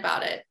thinking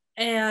about it,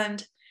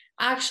 and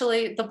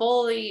actually the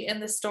bully in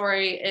the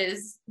story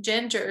is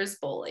Ginger's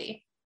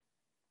bully.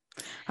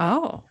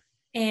 Oh.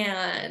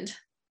 And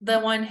the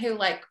one who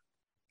like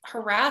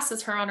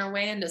harasses her on her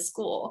way into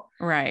school.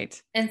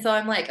 Right. And so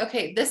I'm like,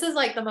 okay, this is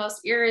like the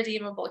most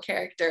irredeemable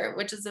character,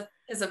 which is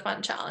a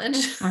fun challenge.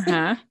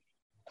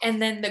 And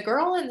then the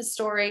girl in the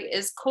story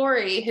is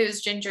Corey,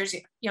 who's Ginger's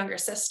younger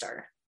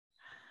sister,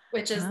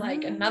 which is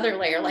like another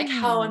layer. Like,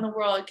 how in the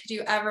world could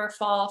you ever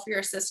fall for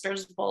your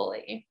sister's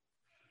bully?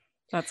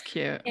 That's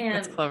cute.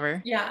 That's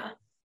clever. Yeah.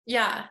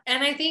 Yeah.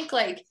 And I think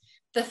like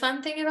the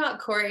fun thing about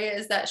Corey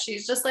is that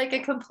she's just like a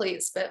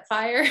complete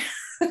spitfire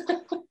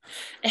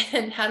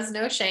and has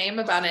no shame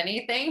about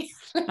anything.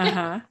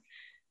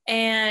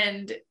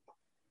 And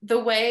the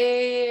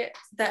way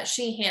that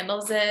she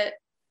handles it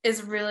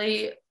is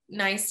really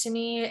nice to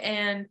me.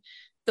 And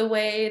the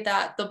way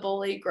that the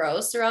bully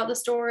grows throughout the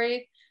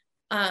story,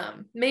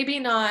 maybe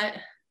not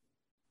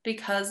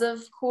because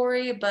of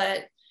Corey,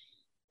 but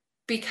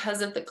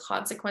because of the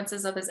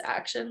consequences of his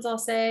actions, I'll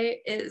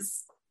say,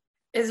 is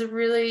is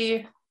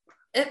really,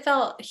 it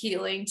felt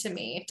healing to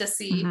me to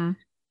see Mm-hmm.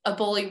 a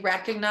bully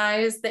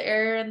recognize the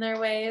error in their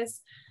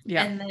ways,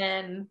 Yeah. and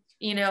then,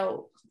 you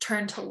know,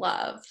 turn to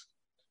love.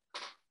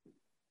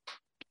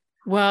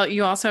 Well,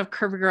 you also have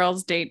Curvy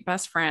Girls Date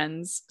Best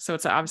Friends. So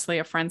it's obviously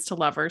a friends to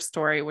lovers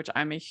story, which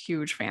I'm a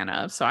huge fan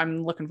of. So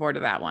I'm looking forward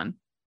to that one.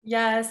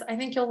 Yes, I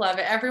think you'll love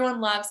it.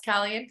 Everyone loves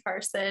Callie and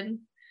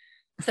Carson.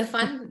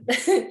 The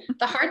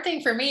hard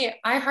thing for me,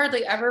 I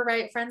hardly ever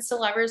write friends to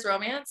lovers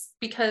romance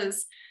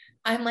because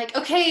I'm like,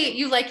 okay,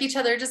 you like each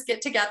other, just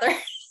get together.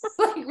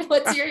 Like,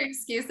 what's your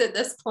excuse at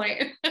this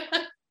point?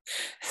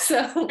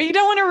 So But you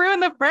don't want to ruin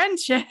the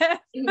friendship.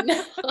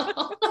 no.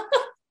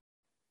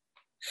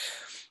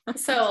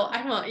 So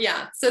I don't,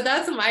 yeah. So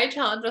that's my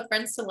challenge with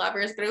friends to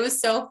lovers, but it was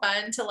so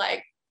fun to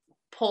like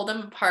pull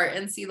them apart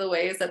and see the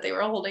ways that they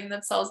were holding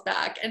themselves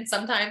back. And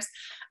sometimes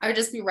I would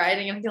just be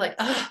writing and be like,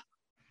 oh,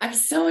 I'm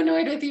so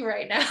annoyed with you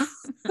right now.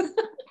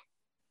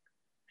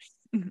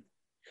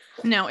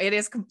 No, it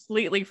is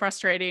completely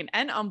frustrating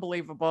and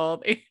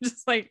unbelievable. It's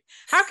just like,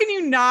 how can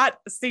you not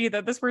see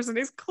that this person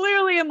is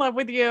clearly in love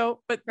with you?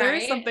 But there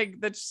is Right? something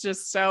that's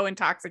just so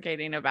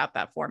intoxicating about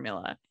that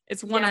formula.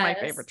 It's one of my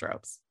favorite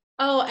tropes.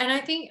 Oh, and I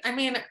think, I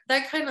mean,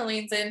 that kind of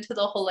leans into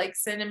the whole like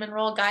cinnamon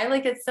roll guy.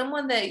 Like it's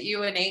someone that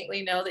you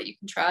innately know that you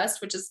can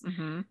trust, which is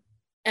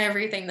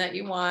everything that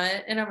you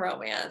want in a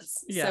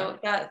romance. Yeah. So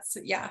that's,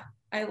 yeah,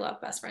 I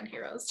love best friend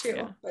heroes too,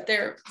 Yeah. but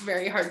they're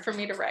very hard for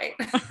me to write.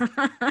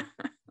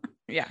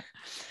 Yeah.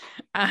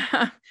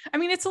 I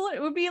mean, it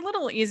would be a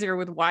little easier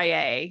with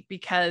YA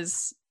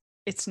because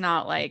it's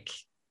not like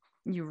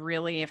you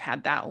really have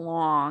had that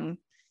long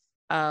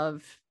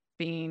of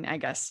being, I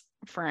guess,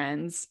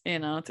 friends. You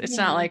know, it's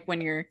not like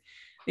when you're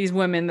these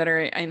women that are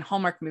in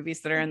Hallmark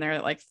movies that are in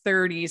their like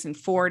 30s and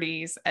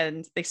 40s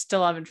and they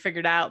still haven't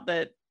figured out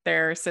that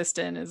their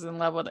assistant is in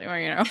love with them, or,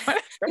 you know.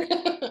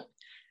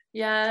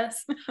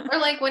 Yes. Or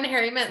like When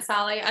Harry Met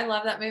Sally. I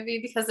love that movie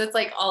because it's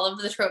like all of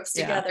the tropes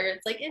together.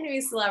 It's like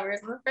enemies to lovers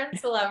and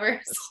friends to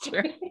lovers.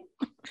 True.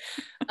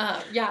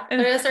 Yeah. But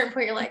at a certain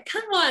point, you're like,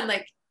 come on,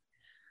 like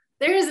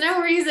there is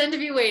no reason to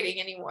be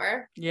waiting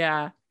anymore.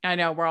 Yeah, I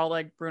know. We're all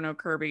like Bruno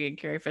Kirby and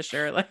Carrie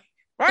Fisher. Like,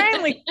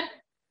 finally.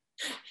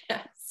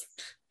 Yes.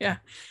 Yeah.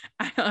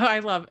 I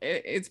love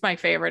it. It's my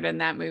favorite in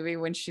that movie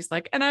when she's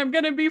like, and I'm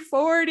going to be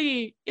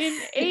 40 in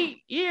 8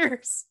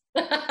 years,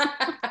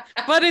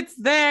 but it's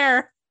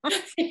there.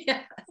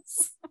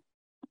 Yes.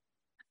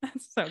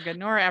 That's so good.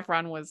 Nora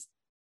Ephron was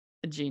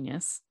a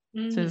genius.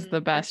 She's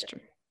the best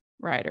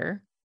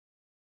writer,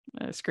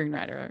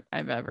 screenwriter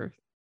I've ever.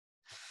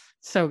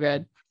 So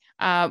good.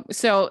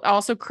 So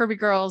also Curvy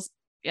Girls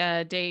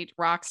date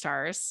rock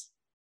stars.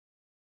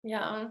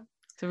 Yeah.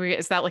 So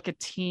is that like a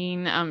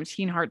teen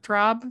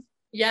heartthrob?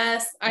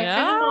 Yes. I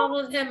kind of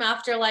modeled him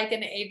after like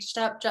an aged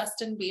up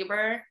Justin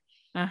Bieber.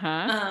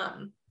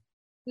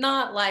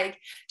 Not like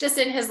just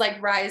in his like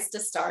rise to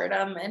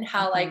stardom and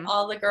how like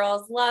all the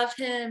girls love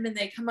him and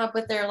they come up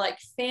with their like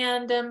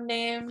fandom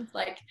names,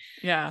 like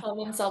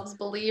call themselves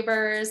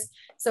believers.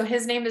 So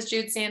his name is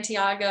Jude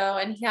Santiago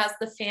and he has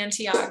the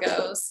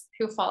Fantiagos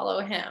who follow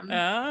him.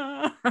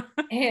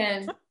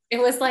 And it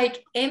was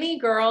like any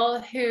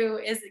girl who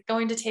is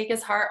going to take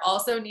his heart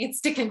also needs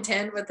to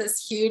contend with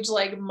this huge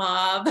like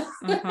mob,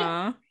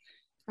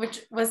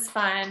 which was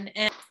fun.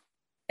 And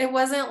it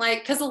wasn't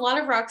like, because a lot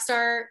of rock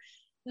star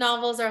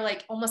novels are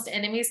like almost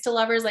enemies to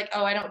lovers, like,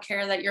 oh, I don't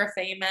care that you're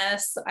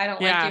famous, I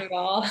don't like you at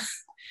all.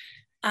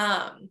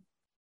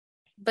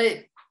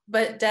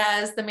 But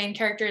Des, the main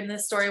character in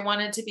this story,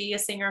 wanted to be a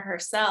singer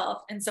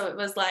herself, and so it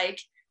was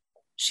like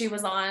she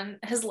was on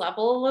his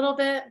level a little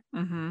bit,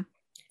 and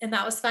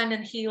that was fun.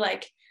 And he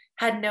like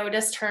had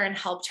noticed her and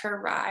helped her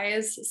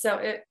rise.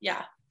 So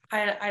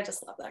I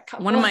just love that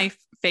couple. One of my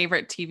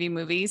favorite TV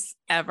movies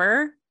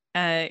ever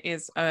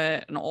is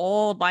an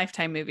old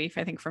Lifetime movie,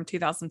 I think from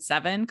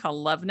 2007, called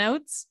Love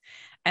Notes.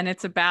 And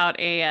it's about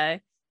a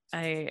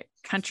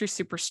country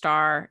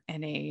superstar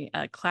and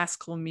a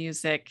classical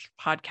music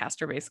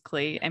podcaster,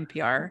 basically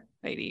NPR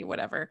lady,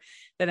 whatever,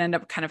 that end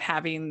up kind of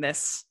having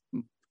this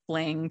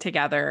fling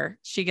together.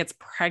 She gets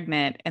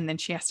pregnant and then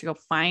she has to go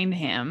find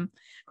him.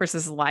 Of course,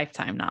 this is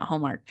Lifetime, not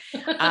Hallmark.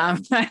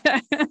 But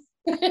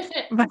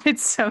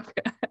it's so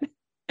good.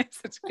 It's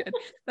such good.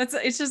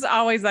 It's just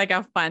always like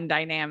a fun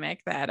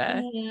dynamic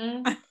that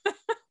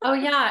Oh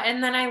yeah.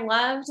 And then I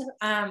loved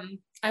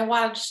I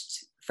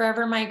watched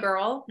Forever My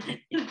Girl.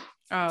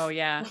 Oh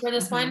yeah. For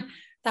this one.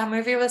 That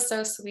movie was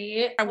so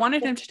sweet. I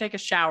wanted him to take a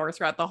shower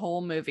throughout the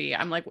whole movie.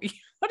 I'm like,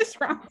 what is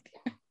wrong with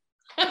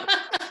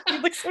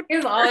him? He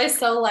was always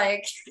so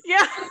like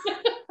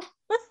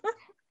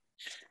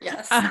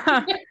yes.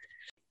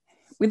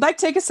 We'd like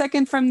to take a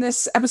second from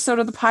this episode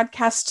of the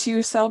podcast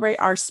to celebrate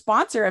our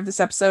sponsor of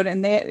this episode,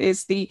 and that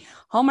is the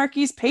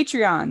Hallmarkies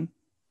Patreon.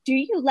 Do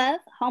you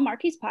love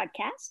Hallmarkies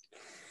podcast?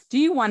 Do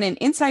you want an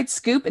inside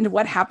scoop into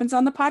what happens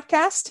on the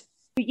podcast?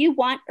 Do you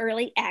want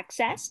early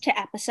access to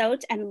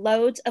episodes and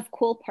loads of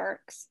cool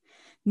perks?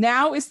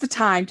 Now is the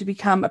time to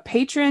become a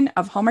patron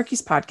of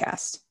Hallmarkies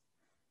podcast.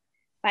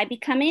 By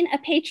becoming a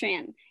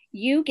patron,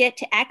 You get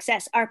to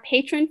access our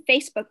patron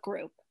Facebook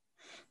group.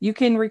 You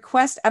can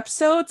request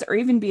episodes or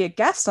even be a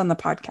guest on the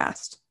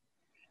podcast.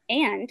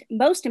 And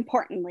most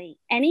importantly,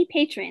 any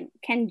patron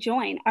can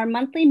join our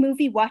monthly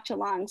movie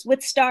watch-alongs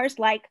with stars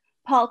like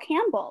Paul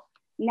Campbell,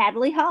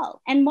 Natalie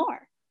Hall, and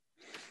more.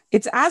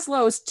 It's as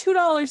low as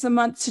 $2 a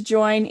month to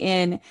join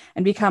in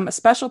and become a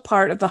special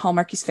part of the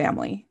Hallmarkies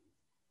family.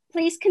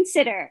 Please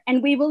consider,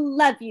 and we will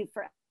love you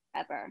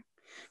forever.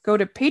 Go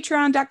to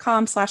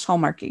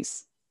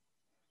patreon.com/Hallmarkies.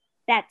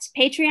 That's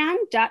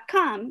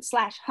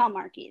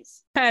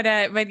patreon.com/Hallmarkies.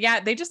 But yeah,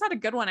 they just had a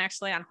good one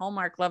actually on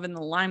Hallmark, Love in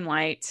the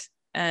Limelight.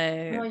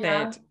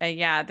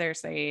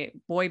 There's a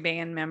boy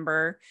band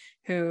member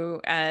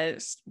who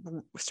is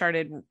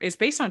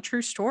based on a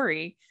true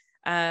story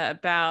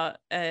about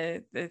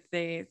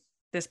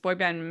this boy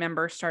band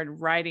member started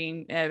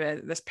writing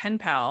this pen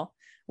pal,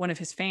 one of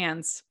his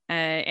fans,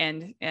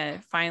 and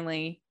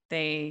finally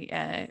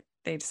they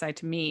decide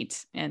to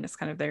meet, and it's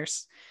kind of their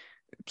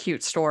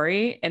cute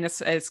story, and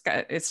it's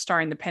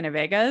starring the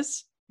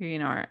Pennevegas, who, you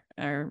know, are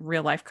a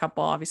real life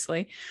couple,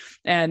 obviously,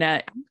 and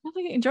I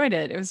really enjoyed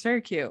it. It was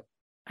very cute.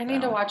 I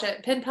need to watch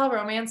it. Pen pal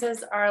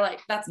romances are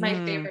that's my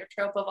favorite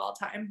trope of all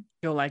time.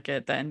 You'll like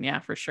it then, yeah,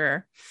 for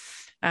sure.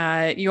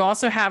 You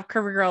also have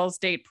Curvy Girls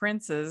Date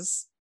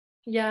Princes.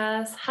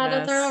 Yes, had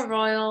to throw a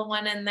royal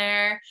one in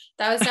there.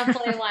 That was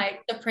definitely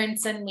like the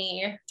Prince and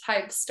Me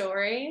type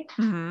story,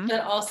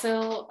 but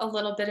also a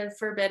little bit of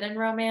forbidden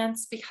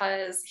romance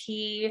because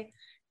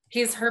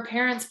he's her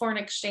parents' foreign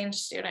exchange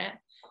student,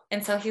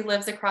 and so he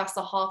lives across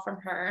the hall from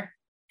her,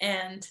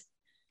 and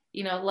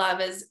you know, love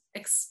is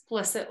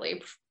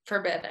explicitly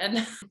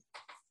forbidden.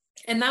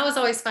 And that was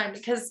always fun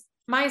because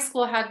my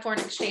school had foreign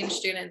exchange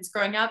students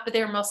growing up, but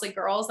they were mostly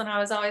girls, and I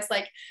was always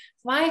like,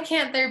 why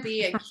can't there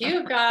be a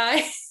cute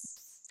guy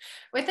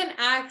with an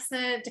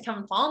accent to come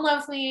and fall in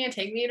love with me and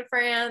take me to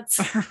France?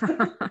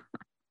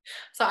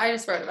 So I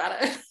just wrote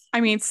about it.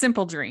 I mean,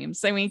 simple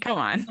dreams. I mean, come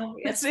on. Oh,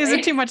 yes, Is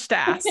it too much to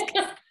ask?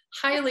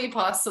 Highly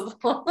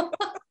possible.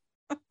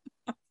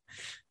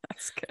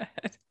 That's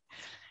good.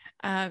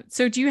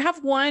 So do you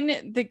have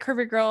one, the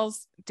Curvy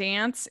Girls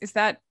Dance? Is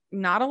that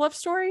not a love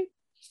story?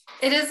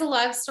 It is a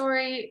love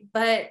story,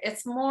 but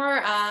it's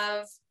more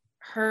of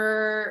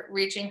her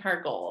reaching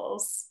her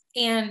goals.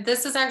 And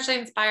this is actually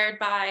inspired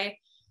by,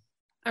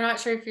 I'm not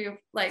sure if you've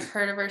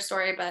heard of her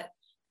story, but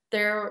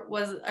there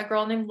was a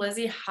girl named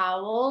Lizzie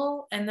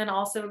Howell and then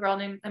also a girl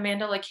named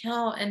Amanda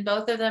LaKill, and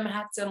both of them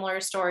had similar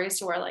stories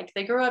to where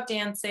they grew up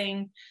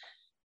dancing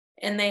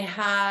and they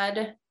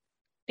had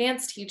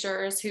dance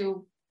teachers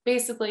who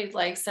basically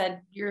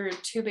said, you're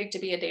too big to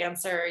be a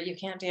dancer, you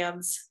can't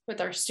dance with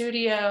our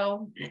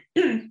studio,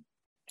 and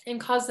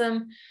caused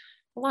them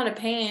a lot of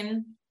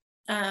pain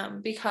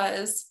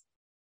because,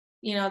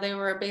 you know, they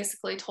were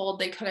basically told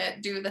they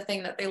couldn't do the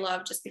thing that they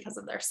loved just because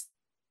of their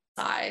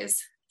size.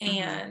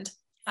 And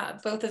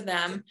both of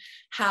them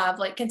have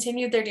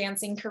continued their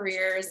dancing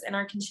careers and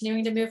are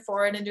continuing to move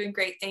forward and doing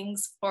great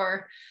things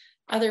for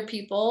other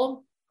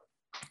people.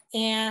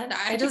 And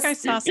I think I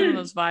saw some of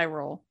those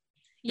viral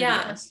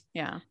videos.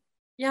 Yeah.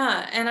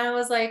 And I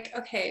was like,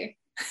 okay,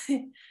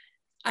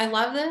 I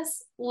love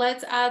this.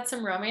 Let's add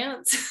some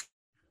romance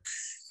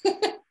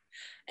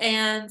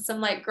and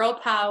some girl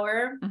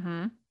power.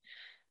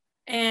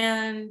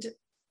 And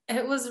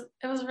it was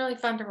really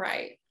fun to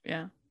write.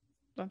 Yeah,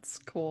 that's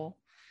cool.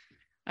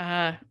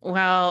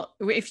 Well,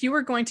 if you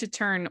were going to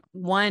turn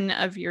one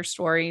of your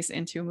stories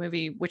into a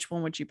movie, which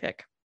one would you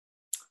pick?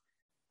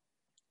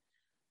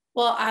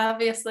 Well,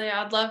 obviously,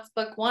 I'd love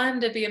book one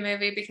to be a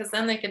movie because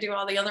then they could do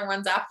all the other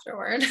ones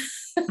afterward.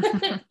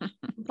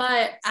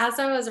 But as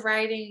I was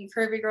writing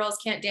Curvy Girls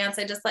Can't Dance,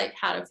 I just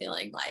had a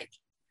feeling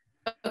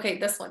okay,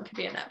 this one could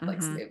be a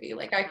Netflix movie.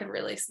 I could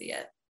really see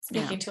it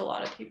speaking to a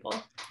lot of people.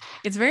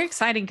 It's very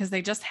exciting because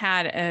they just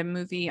had a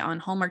movie on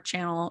Hallmark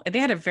Channel. They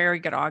had a very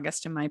good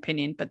August, in my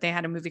opinion, but they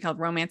had a movie called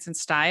Romance in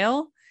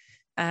Style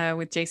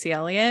with J.C.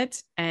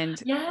 Elliott.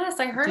 And yes,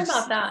 I heard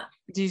about that.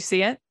 Did you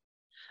see it?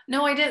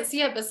 No, I didn't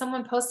see it, but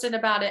someone posted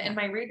about it in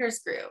my readers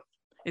group.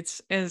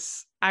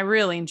 I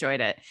really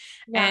enjoyed it.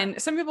 Yeah.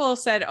 And some people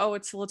said, oh,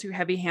 it's a little too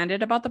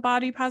heavy-handed about the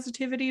body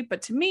positivity.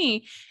 But to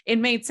me, it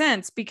made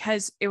sense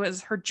because it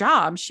was her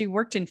job. She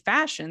worked in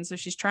fashion. So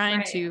she's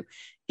trying to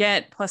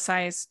get plus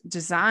size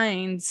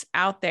designs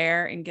out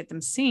there and get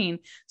them seen.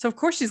 So of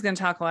course she's going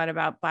to talk a lot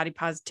about body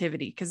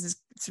positivity because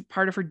it's a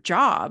part of her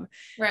job.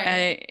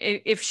 Right.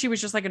 If she was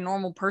just a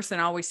normal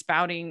person always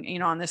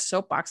spouting, on this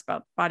soapbox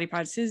about body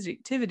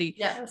positivity,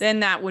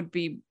 then that would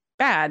be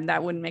bad.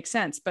 That wouldn't make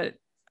sense. But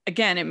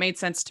again, it made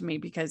sense to me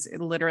because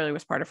it literally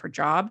was part of her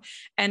job.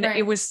 And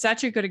it was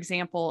such a good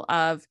example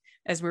of,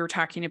 as we were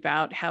talking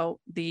about,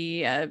 how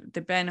the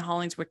Ben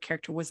Hollingsworth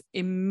character was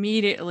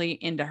immediately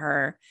into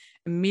her,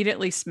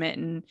 immediately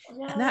smitten.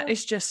 And that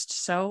is just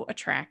so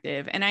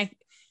attractive. And I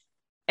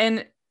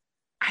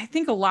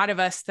think a lot of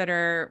us that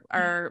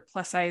are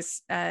plus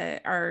size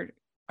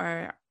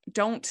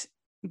don't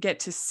get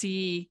to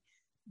see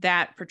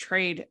that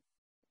portrayed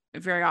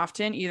very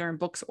often, either in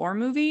books or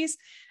movies.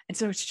 And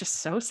so it's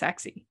just so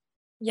sexy.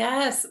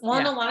 Yes. Well,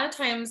 and Yeah. a lot of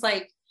times,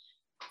 like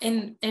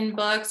in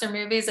books or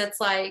movies, it's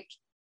like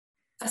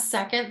a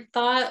second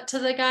thought to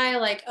the guy,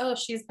 like, oh,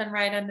 she's been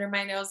right under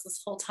my nose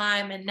this whole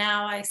time, and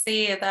now I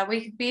see that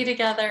we could be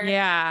together.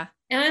 Yeah.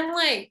 And I'm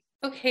like,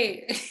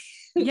 okay.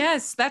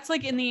 Yes, that's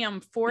like in the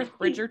fourth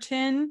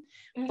Bridgerton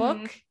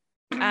book.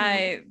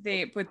 Mhm.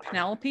 They with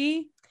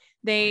Penelope,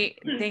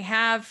 they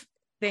have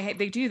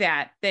they do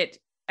that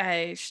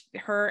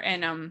her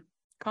and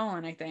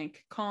Colin, I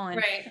think Colin,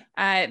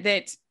 Right.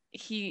 that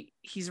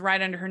he's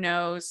right under her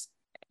nose.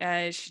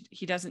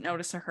 He doesn't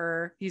notice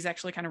her. He's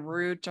actually kind of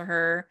rude to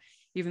her,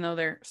 even though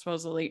they're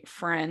supposedly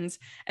friends.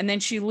 And then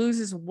she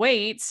loses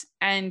weight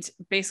and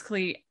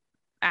basically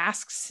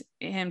asks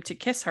him to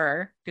kiss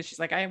her because she's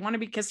like, I want to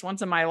be kissed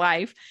once in my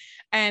life.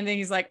 And then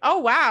he's like, oh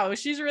wow,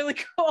 she's really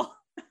cool.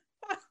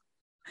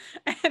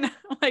 And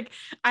like,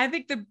 I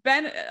think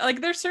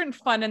like there's certain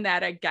fun in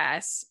that, I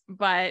guess,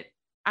 but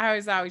I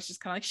was always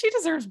just kind of like, she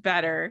deserves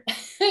better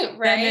than this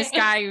Right.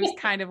 guy who's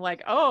kind of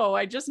like, oh,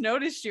 I just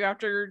noticed you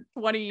after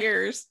 20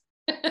 years.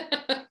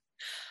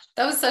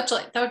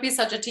 That would be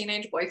such a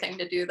teenage boy thing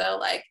to do though.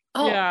 Like,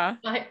 Yeah.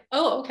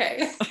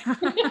 Okay.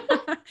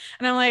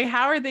 And I'm like,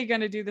 how are they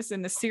going to do this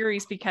in the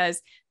series?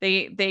 Because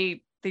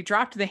they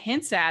dropped the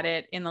hints at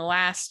it in the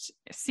last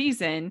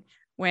season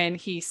when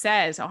he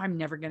says, oh, I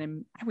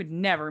would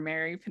never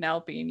marry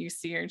Penelope. And you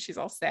see her and she's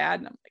all sad.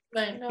 And I'm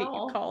like, I I hate you,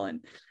 know.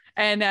 Colin.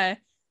 And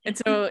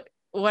so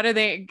what are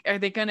they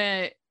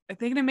gonna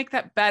make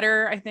that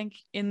better? I think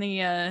in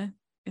the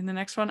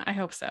next one, I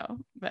hope so.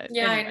 But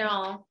Yeah, anyway,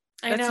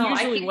 I that's know. I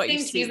usually keep what you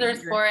seeing see.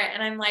 teasers for it,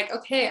 and I'm like,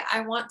 okay,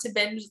 I want to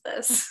binge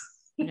this.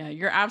 Yeah,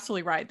 you're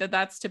absolutely right.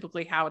 That's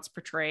typically how it's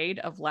portrayed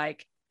of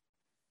like,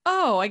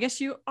 oh, I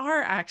guess you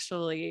are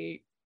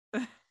actually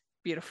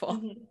beautiful.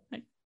 Mhm.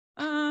 Like,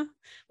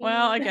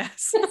 well, I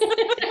guess.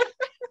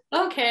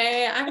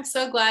 Okay, I'm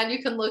so glad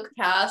you can look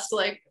past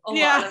like a lot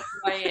Yeah. of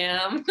who I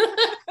am.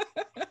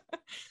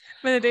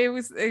 But it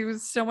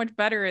was so much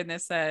better in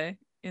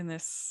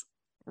this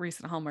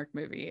recent Hallmark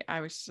movie.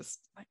 I was just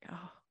like,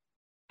 oh,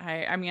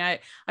 I mean,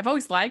 I've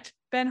always liked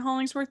Ben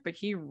Hollingsworth, but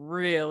he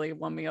really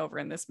won me over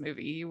in this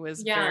movie. He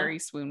was Yeah. very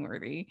swoon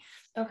worthy.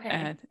 Okay.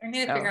 And I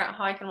need to figure out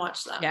how I can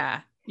watch that.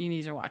 Yeah, you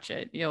need to watch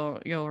it. You'll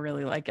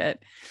really like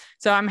it.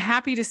 So I'm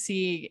happy to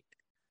see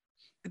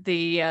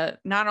the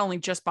not only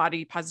just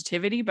body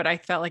positivity, but I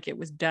felt like it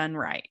was done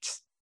right.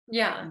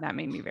 Yeah. And that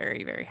made me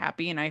very, very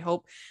happy. And I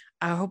hope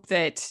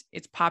that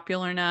it's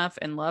popular enough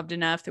and loved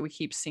enough that we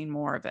keep seeing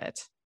more of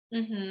it.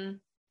 Mm-hmm.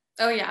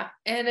 Oh yeah,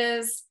 it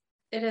is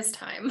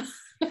time.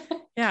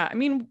 Yeah, I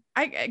mean,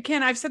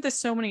 I've said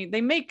this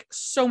they make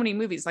so many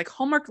movies. Like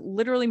Hallmark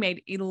literally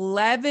made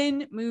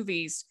 11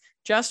 movies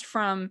just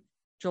from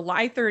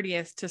July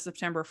 30th to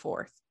September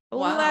 4th.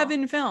 Wow.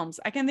 11 films.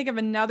 I can't think of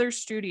another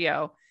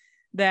studio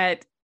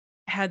that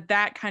had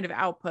that kind of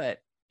output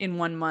in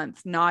 1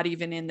 month, not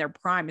even in their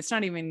prime. It's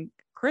not even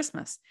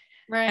Christmas.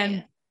 Right.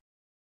 And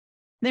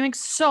they make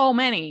so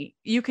many.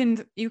 You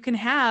can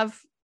have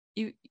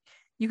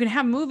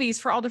movies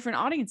for all different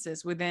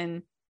audiences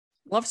within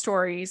love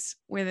stories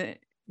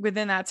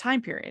within that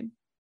time period.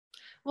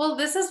 Well,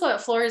 this is what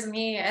floors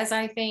me as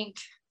I think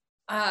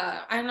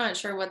I'm not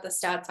sure what the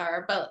stats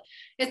are, but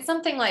it's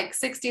something like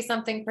 60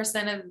 something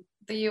percent of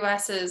the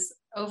US is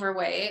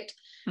overweight.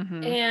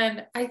 Mm-hmm.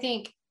 And I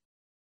think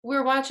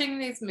we're watching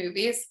these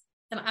movies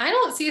and I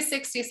don't see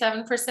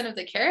 67% of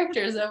the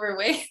characters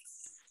overweight.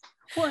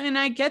 Well, and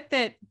I get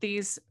that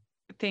these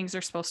things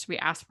are supposed to be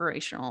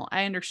aspirational.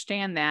 I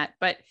understand that,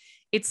 but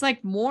it's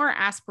like more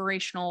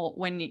aspirational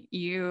when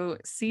you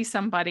see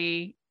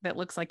somebody that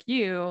looks like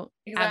you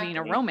having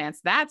a romance.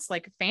 That's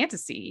like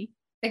fantasy.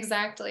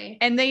 Exactly.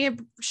 And they have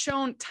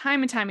shown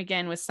time and time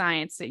again with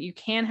science that you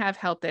can have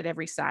health at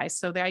every size.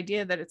 So the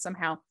idea that it's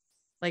somehow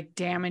like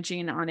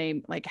damaging on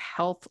a like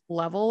health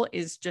level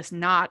is just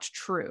not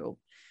true.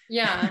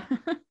 Yeah.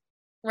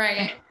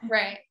 Right.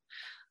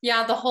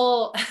 Yeah, the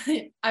whole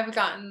I've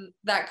gotten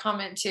that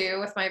comment too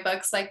with my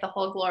books, like the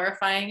whole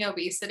glorifying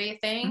obesity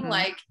thing. Mm-hmm.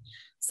 Like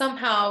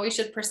somehow we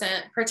should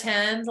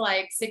pretend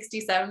like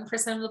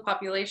 67% of the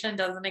population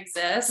doesn't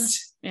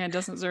exist. Yeah, it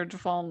doesn't deserve to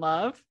fall in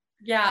love.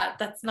 Yeah,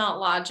 that's not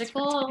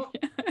logical.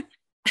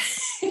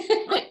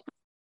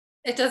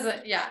 It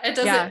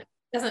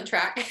doesn't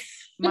track.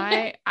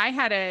 I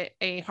had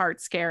a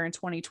heart scare in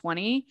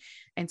 2020,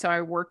 and so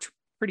I worked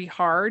pretty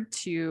hard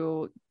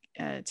to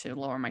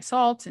lower my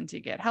salt and to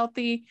get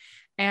healthy.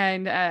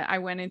 And I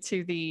went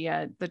into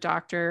the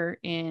doctor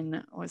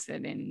in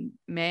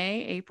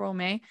April,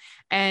 May,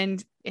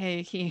 and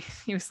he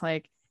was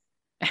like,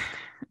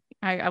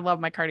 I love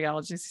my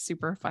cardiologist. He's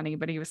super funny,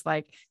 but he was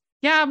like,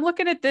 yeah, I'm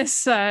looking at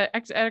this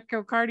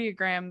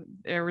echocardiogram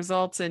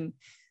results, and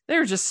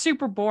they're just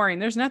super boring.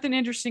 There's nothing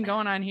interesting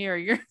going on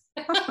here.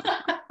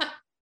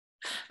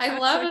 I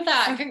love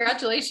that.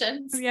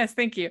 Congratulations. Yes,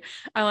 thank you.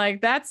 I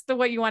like that's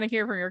what you want to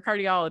hear from your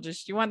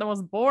cardiologist. You want the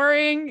most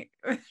boring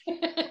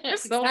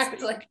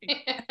exactly.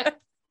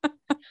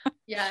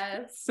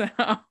 Yes. So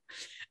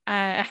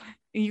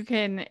you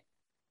can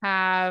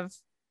have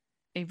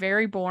a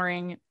very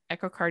boring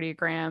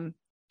echocardiogram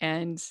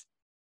and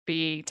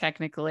be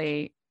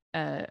technically,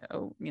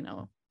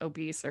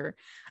 obese or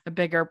a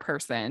bigger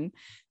person.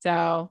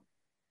 So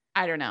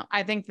I don't know.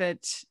 I think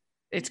that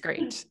it's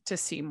great to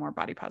see more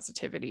body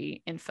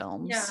positivity in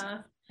films. Yeah.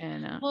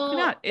 And Well, why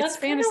not? It's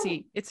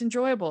fantasy. It's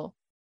enjoyable.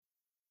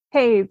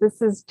 Hey,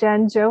 this is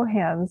Jen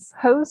Johans,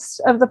 host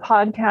of the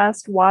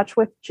podcast Watch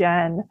with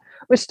Jen,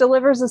 which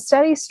delivers a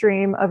steady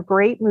stream of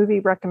great movie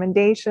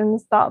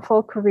recommendations,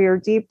 thoughtful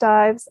career deep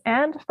dives,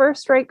 and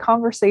first-rate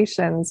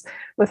conversations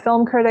with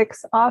film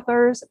critics,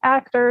 authors,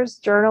 actors,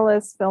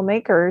 journalists,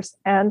 filmmakers,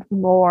 and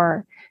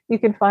more. You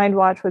can find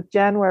Watch with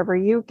Jen wherever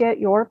you get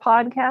your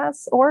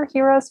podcasts or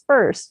hear us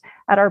first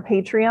at our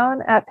Patreon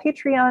at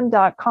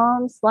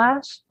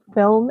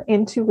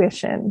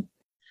patreon.com/filmintuition.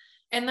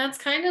 And that's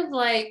kind of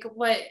like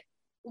what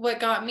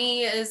got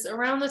me is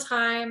around the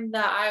time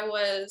that I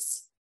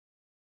was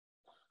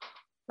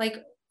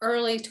like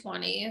early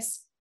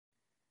 20s,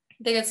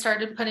 they had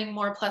started putting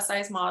more plus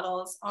size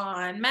models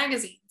on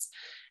magazines.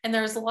 And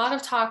there was a lot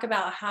of talk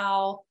about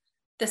how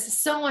this is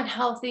so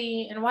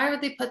unhealthy and why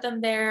would they put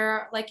them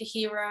there like a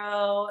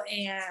hero?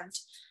 And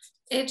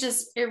it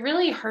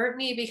really hurt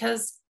me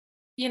because,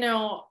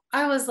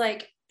 I was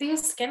like,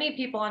 these skinny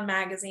people on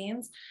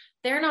magazines,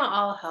 they're not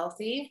all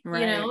healthy.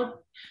 Right.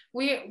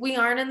 We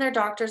aren't in their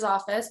doctor's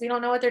office. We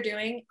don't know what they're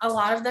doing. A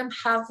lot of them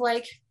have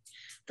like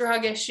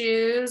drug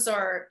issues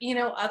or,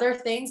 other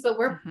things, but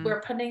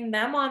we're putting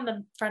them on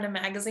the front of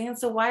magazines.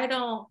 So why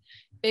don't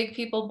big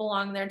people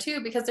belong there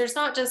too? Because there's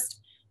not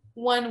just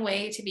one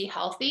way to be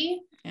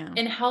healthy. Yeah.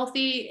 And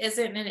healthy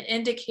isn't an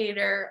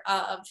indicator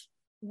of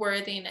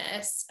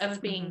worthiness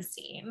of being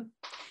seen.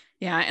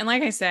 Yeah. And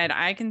like I said,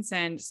 I can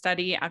send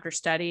study after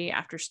study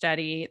after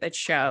study that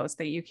shows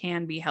that you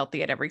can be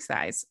healthy at every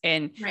size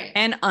and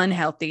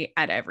unhealthy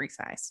at every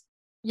size.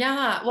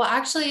 Yeah. Well,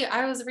 actually,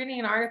 I was reading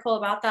an article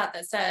about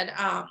that said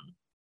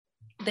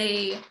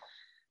they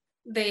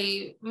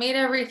made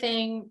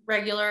everything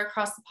regular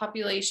across the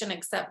population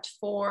except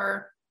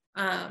for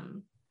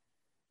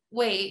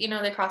weight.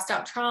 They crossed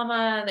out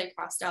trauma, they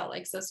crossed out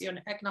like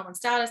socioeconomic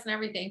status and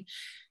everything.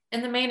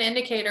 And the main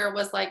indicator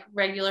was like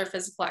regular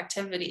physical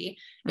activity.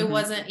 It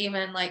wasn't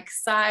even like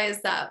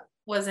size that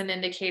was an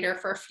indicator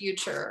for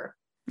future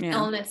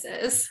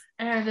illnesses.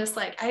 And I'm just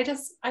like, I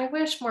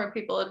wish more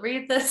people would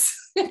read this.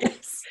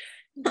 Yes.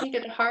 Take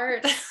it to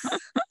heart.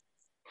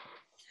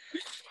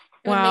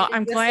 Well,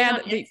 I'm glad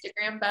that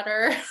Instagram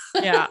better.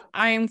 Yeah,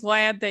 I am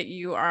glad that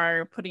you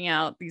are putting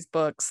out these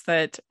books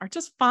that are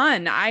just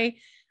fun.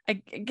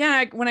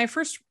 When I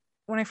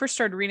first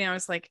started reading, I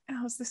was like,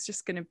 oh, is this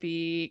just going to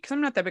be, because I'm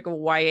not that big of a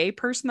YA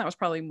person. That was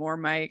probably more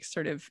my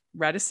sort of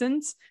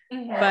reticence,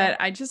 but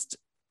I just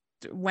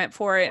went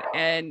for it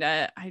and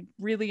I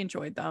really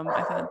enjoyed them.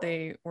 I thought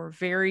they were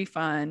very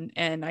fun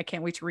and I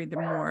can't wait to read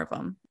more of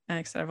them. And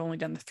like I said, I've only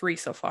done the 3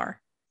 so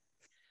far.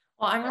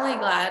 Well, I'm really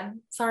glad.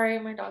 Sorry,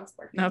 my dog's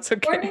barking. No, it's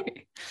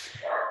okay.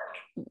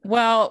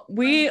 Well,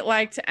 we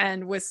like to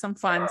end with some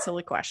fun,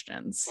 silly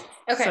questions.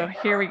 Okay. So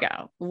here we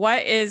go.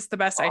 What is the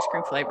best ice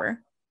cream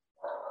flavor?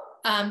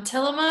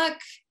 Tillamook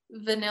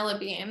vanilla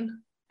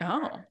bean.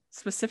 Oh,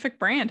 specific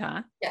brand,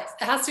 huh? Yes,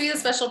 it has to be a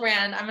special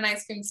brand. I'm an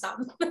ice cream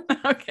snob.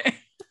 Okay.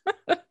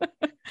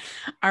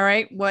 All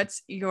right.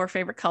 What's your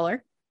favorite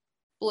color?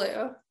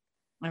 Blue.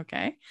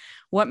 Okay.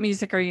 What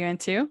music are you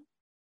into?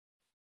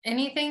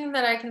 Anything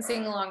that I can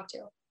sing along to.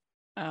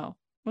 Oh,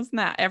 wasn't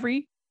that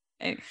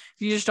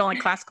you just don't like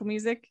classical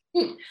music?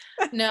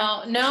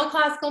 No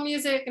classical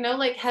music. No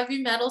like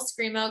heavy metal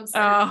screamo.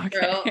 Oh,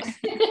 okay.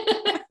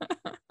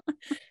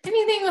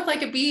 Anything with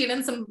like a beat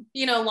and some,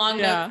 long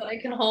notes that I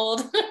can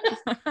hold.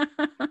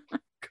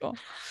 Cool.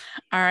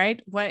 All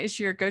right. What is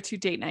your go-to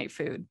date night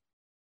food?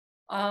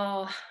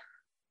 Oh,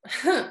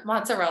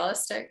 mozzarella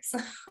sticks.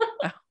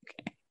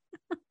 Okay.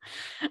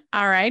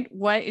 All right.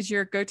 What is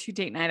your go-to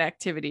date night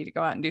activity to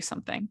go out and do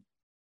something?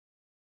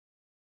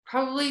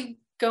 Probably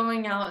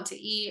going out to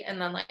eat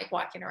and then like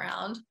walking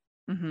around.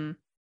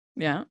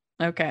 Yeah.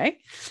 Okay.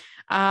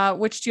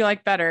 Which do you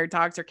like better,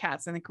 dogs or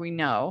cats? I think we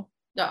know.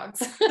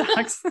 Dogs.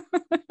 Dogs.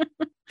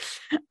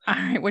 All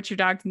right. What's your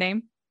dog's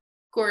name?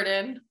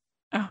 Gordon.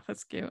 Oh,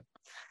 that's cute.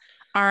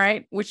 All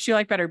right. Which do you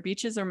like better,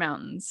 beaches or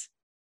mountains?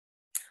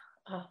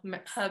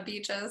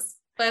 Beaches.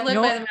 But I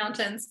live by the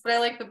mountains, but I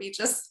like the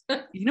beaches.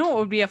 You know what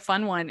would be a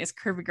fun one is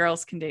Curvy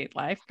Girls Can Date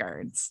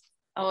Lifeguards.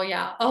 Oh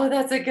yeah. Oh,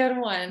 that's a good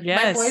one.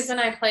 Yes. My boys and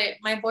I play.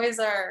 My boys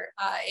are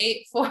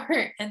 8,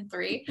 4, and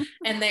 3,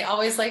 and they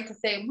always like to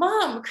say,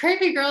 "Mom,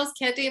 curvy girls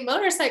can't date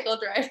motorcycle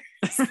drivers."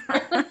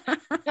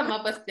 Come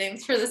up with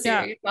names for the series.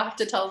 Yeah. We'll have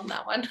to tell them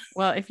that one.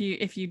 Well, if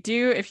you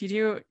do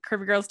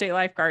Curvy Girls Date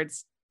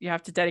Lifeguards, you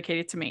have to dedicate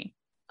it to me.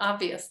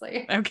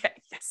 Obviously. Okay.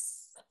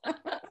 Yes.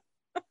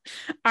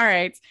 All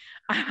right.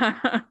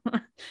 I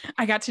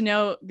got to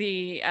know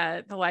the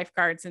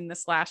lifeguards in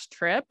this last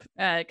trip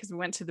because we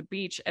went to the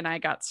beach and I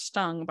got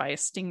stung by a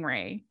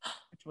stingray,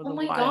 which was a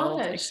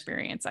wild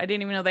experience. I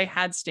didn't even know they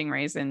had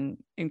stingrays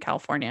in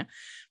California,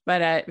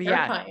 but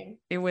yeah,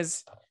 it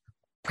was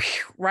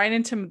right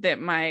into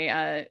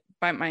my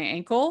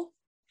ankle,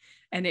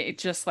 and it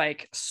just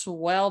like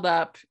swelled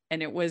up,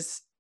 and it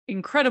was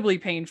incredibly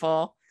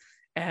painful.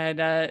 And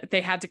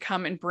they had to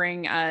come and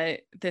bring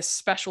this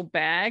special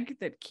bag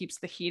that keeps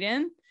the heat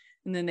in.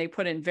 And then they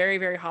put in very,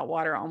 very hot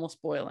water,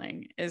 almost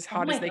boiling, as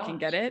hot as they can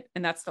get it.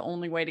 And that's the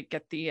only way to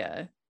get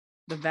the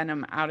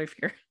venom out of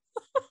here.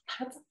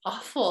 That's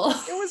awful.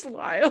 It was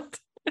wild.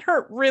 It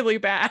hurt really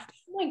bad.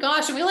 Oh my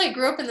gosh. And we like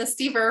grew up in the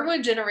Steve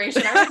Irwin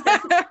generation. I was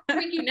like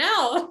freaking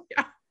out.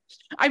 Yeah.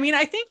 I mean,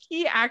 I think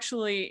he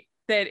actually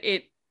that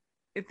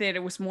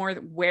it was more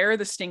where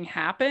the sting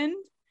happened.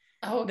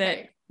 Oh,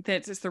 okay.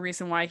 That is the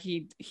reason why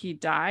he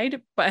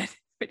died. But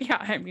yeah,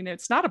 I mean,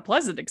 it's not a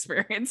pleasant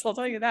experience. I'll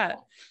tell you that.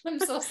 I'm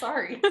so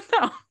sorry.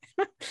 No,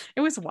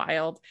 it was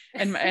wild.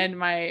 And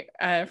my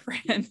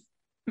friend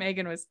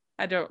Megan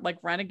had to like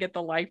run and get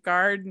the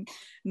lifeguard, and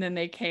then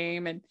they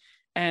came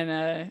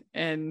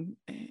and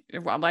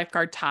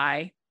lifeguard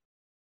Ty,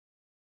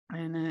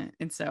 and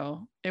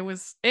so it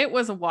was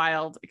a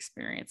wild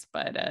experience.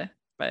 But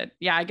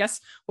yeah, I guess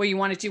what you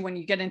want to do when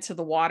you get into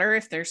the water,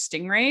 if there's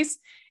stingrays,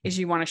 is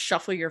you want to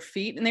shuffle your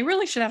feet, and they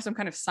really should have some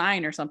kind of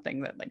sign or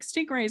something that like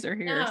stingrays are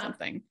here or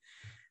something,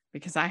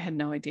 because I had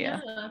no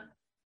idea. Yeah.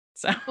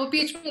 So what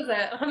beach was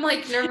it? I'm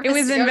like nervous. It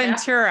was in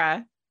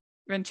Ventura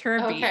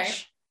okay.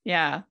 Beach.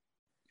 Yeah.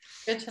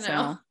 Good to know.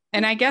 So,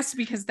 and I guess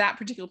because that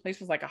particular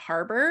place was like a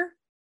harbor,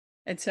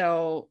 and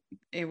so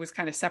it was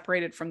kind of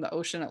separated from the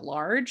ocean at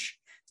large.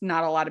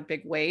 Not a lot of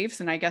big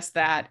waves, and I guess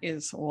that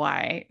is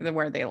why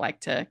where they like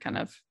to kind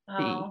of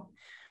be.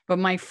 But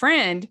my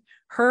friend,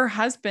 her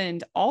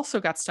husband also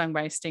got stung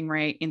by a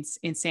stingray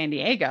in San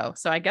Diego,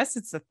 so I guess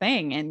it's a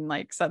thing in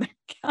like Southern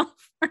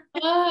California.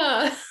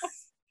 Oh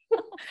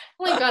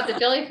my God, the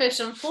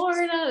jellyfish in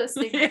Florida,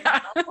 the stingray in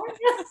California.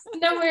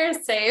 Nowhere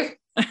is safe.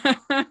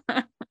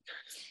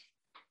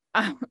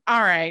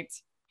 All right,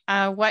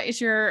 what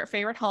is your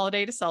favorite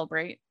holiday to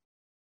celebrate?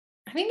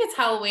 I think it's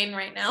Halloween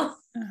right now.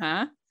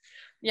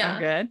 Yeah. Oh,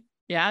 good.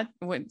 Yeah.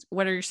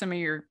 What are some of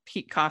your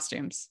peak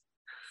costumes?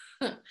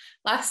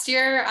 Last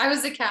year I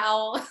was a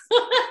cow.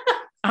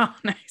 Oh,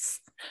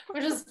 nice.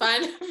 Which is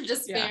fun.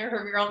 Just being a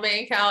girl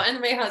being a cow. And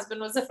my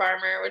husband was a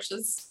farmer,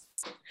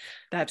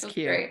 that's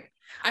cute. Great.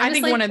 I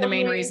think one of the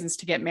main reasons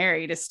to get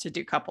married is to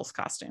do couples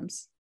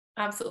costumes.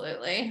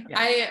 Absolutely. Yeah.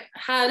 I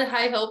had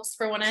high hopes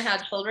for when I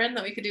had children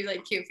that we could do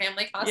like cute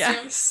family costumes.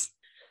 Yes.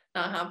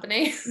 Not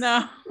happening.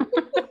 No.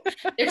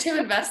 They're too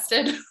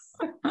invested.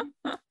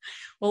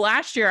 Well,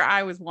 last year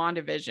I was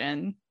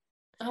WandaVision.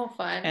 Oh,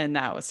 fun. And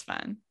that was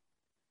fun.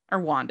 Or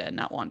Wanda,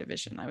 not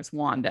WandaVision. I was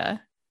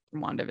Wanda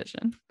from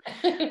WandaVision.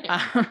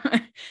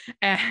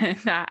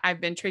 And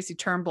I've been Tracy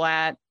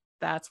Turnblad.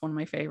 That's one of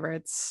my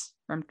favorites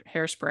from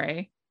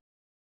Hairspray.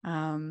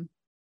 Yeah,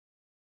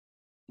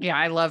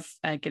 I love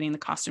getting the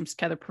costumes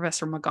together.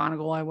 Professor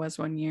McGonagall I was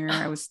one year.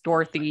 I was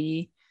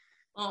Dorothy.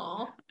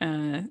 Oh.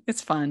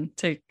 It's fun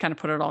to kind of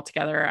put it all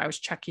together. I was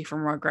Chucky from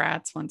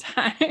Rugrats one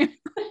time.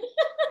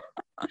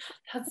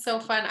 That's so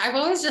fun. I've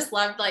always just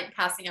loved like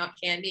passing out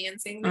candy and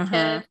seeing the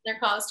kids, their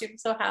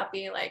costumes so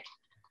happy. Like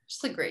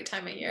just a great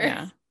time of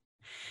year.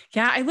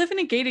 Yeah. I live in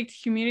a gated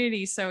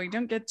community, so you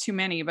don't get too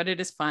many, but it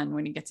is fun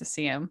when you get to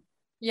see them.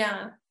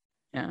 Yeah.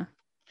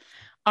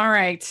 All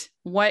right.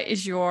 What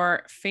is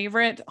your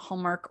favorite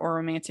Hallmark or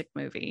romantic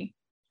movie?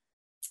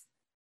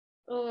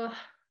 Oh,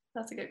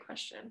 that's a good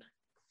question.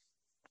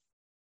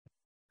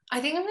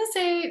 I think I'm going to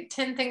say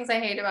 10 Things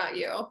I Hate About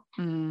You.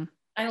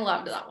 I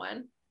loved that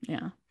one.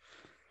 Yeah.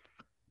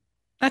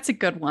 That's a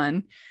good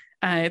one.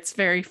 It's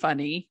very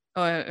funny.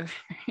 And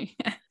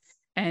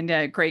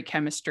great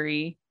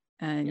chemistry.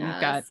 And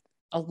you've got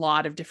a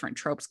lot of different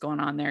tropes going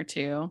on there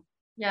too.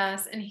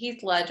 Yes. And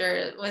Heath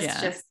Ledger was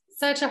just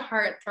such a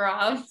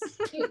heartthrob.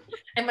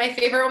 And my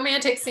favorite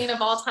romantic scene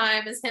of all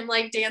time is him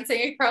like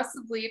dancing across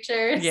the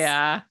bleachers.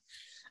 Yeah.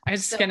 I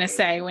was just going to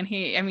say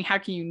how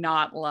can you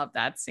not love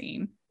that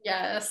scene?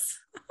 Yes.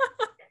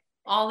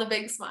 All the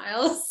big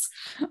smiles.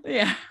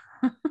 Yeah.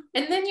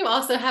 And then you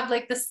also have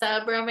like the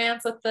sub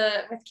romance with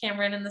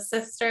Cameron and the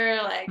sister.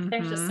 Like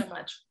there's just so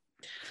much.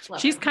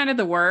 She's kind of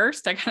the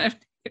worst. I kind of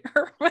hate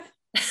her.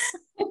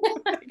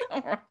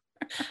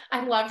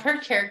 I love her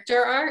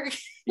character arc.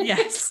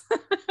 Yes.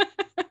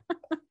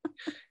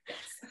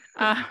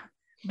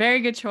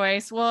 Very good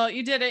choice. Well,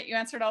 you did it. You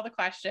answered all the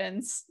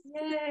questions.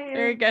 Yay.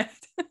 Very good.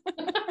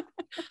 It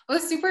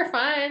was super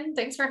fun.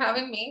 Thanks for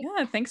having me.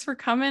 Yeah, thanks for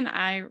coming.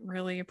 I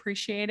really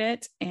appreciate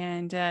it.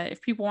 And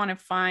if people want to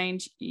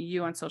find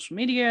you on social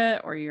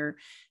media or your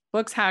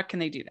books, how can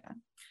they do that?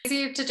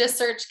 Easy to just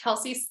search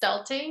Kelsey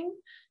Stelting.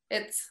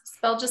 It's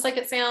spelled just like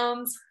it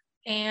sounds.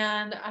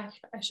 And I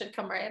should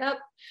come right up.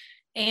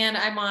 And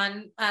I'm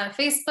on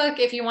Facebook.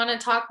 If you want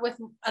to talk with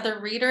other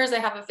readers, I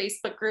have a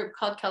Facebook group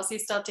called Kelsey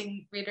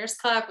Stelting Readers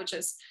Club, which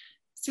is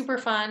super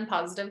fun,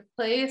 positive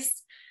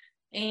place.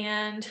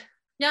 And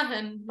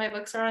my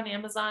books are on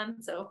Amazon.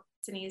 So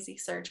it's an easy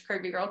search,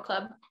 Curvy Girl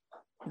Club.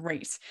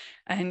 Great.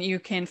 And you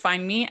can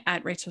find me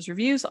at Rachel's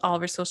Reviews, all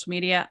over social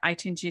media,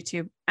 iTunes,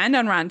 YouTube, and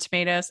on Rotten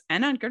Tomatoes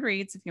and on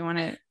Goodreads. If you want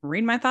to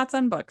read my thoughts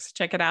on books,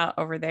 check it out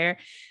over there.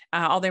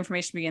 All the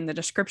information will be in the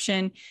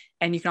description.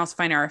 And you can also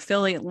find our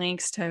affiliate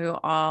links to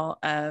all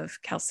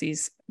of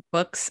Kelsey's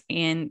books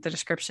in the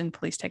description.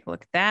 Please take a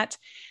look at that.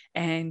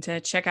 And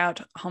check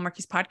out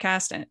Hallmarkies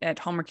Podcast at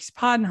Hallmarkies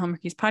Pod and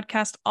Hallmarkies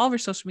Podcast, all over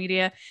social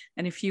media.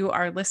 And if you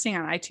are listening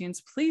on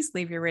iTunes, please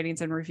leave your ratings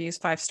and reviews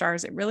 5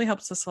 stars. It really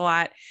helps us a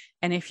lot.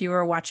 And if you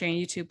are watching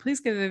on YouTube, please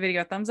give the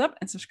video a thumbs up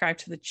and subscribe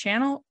to the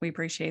channel. We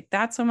appreciate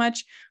that so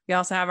much. We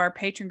also have our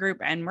Patreon group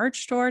and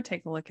merch store.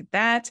 Take a look at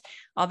that.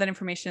 All that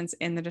information is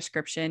in the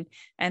description.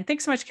 And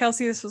thanks so much,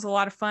 Kelsey. This was a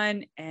lot of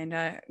fun. And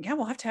yeah,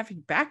 we'll have to have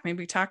you back.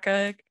 Maybe talk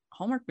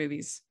Hallmark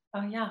movies.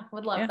 Oh yeah,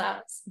 would love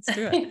that. Let's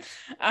do it.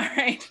 All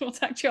right. We'll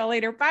talk to you all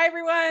later. Bye,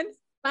 everyone.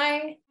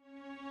 Bye.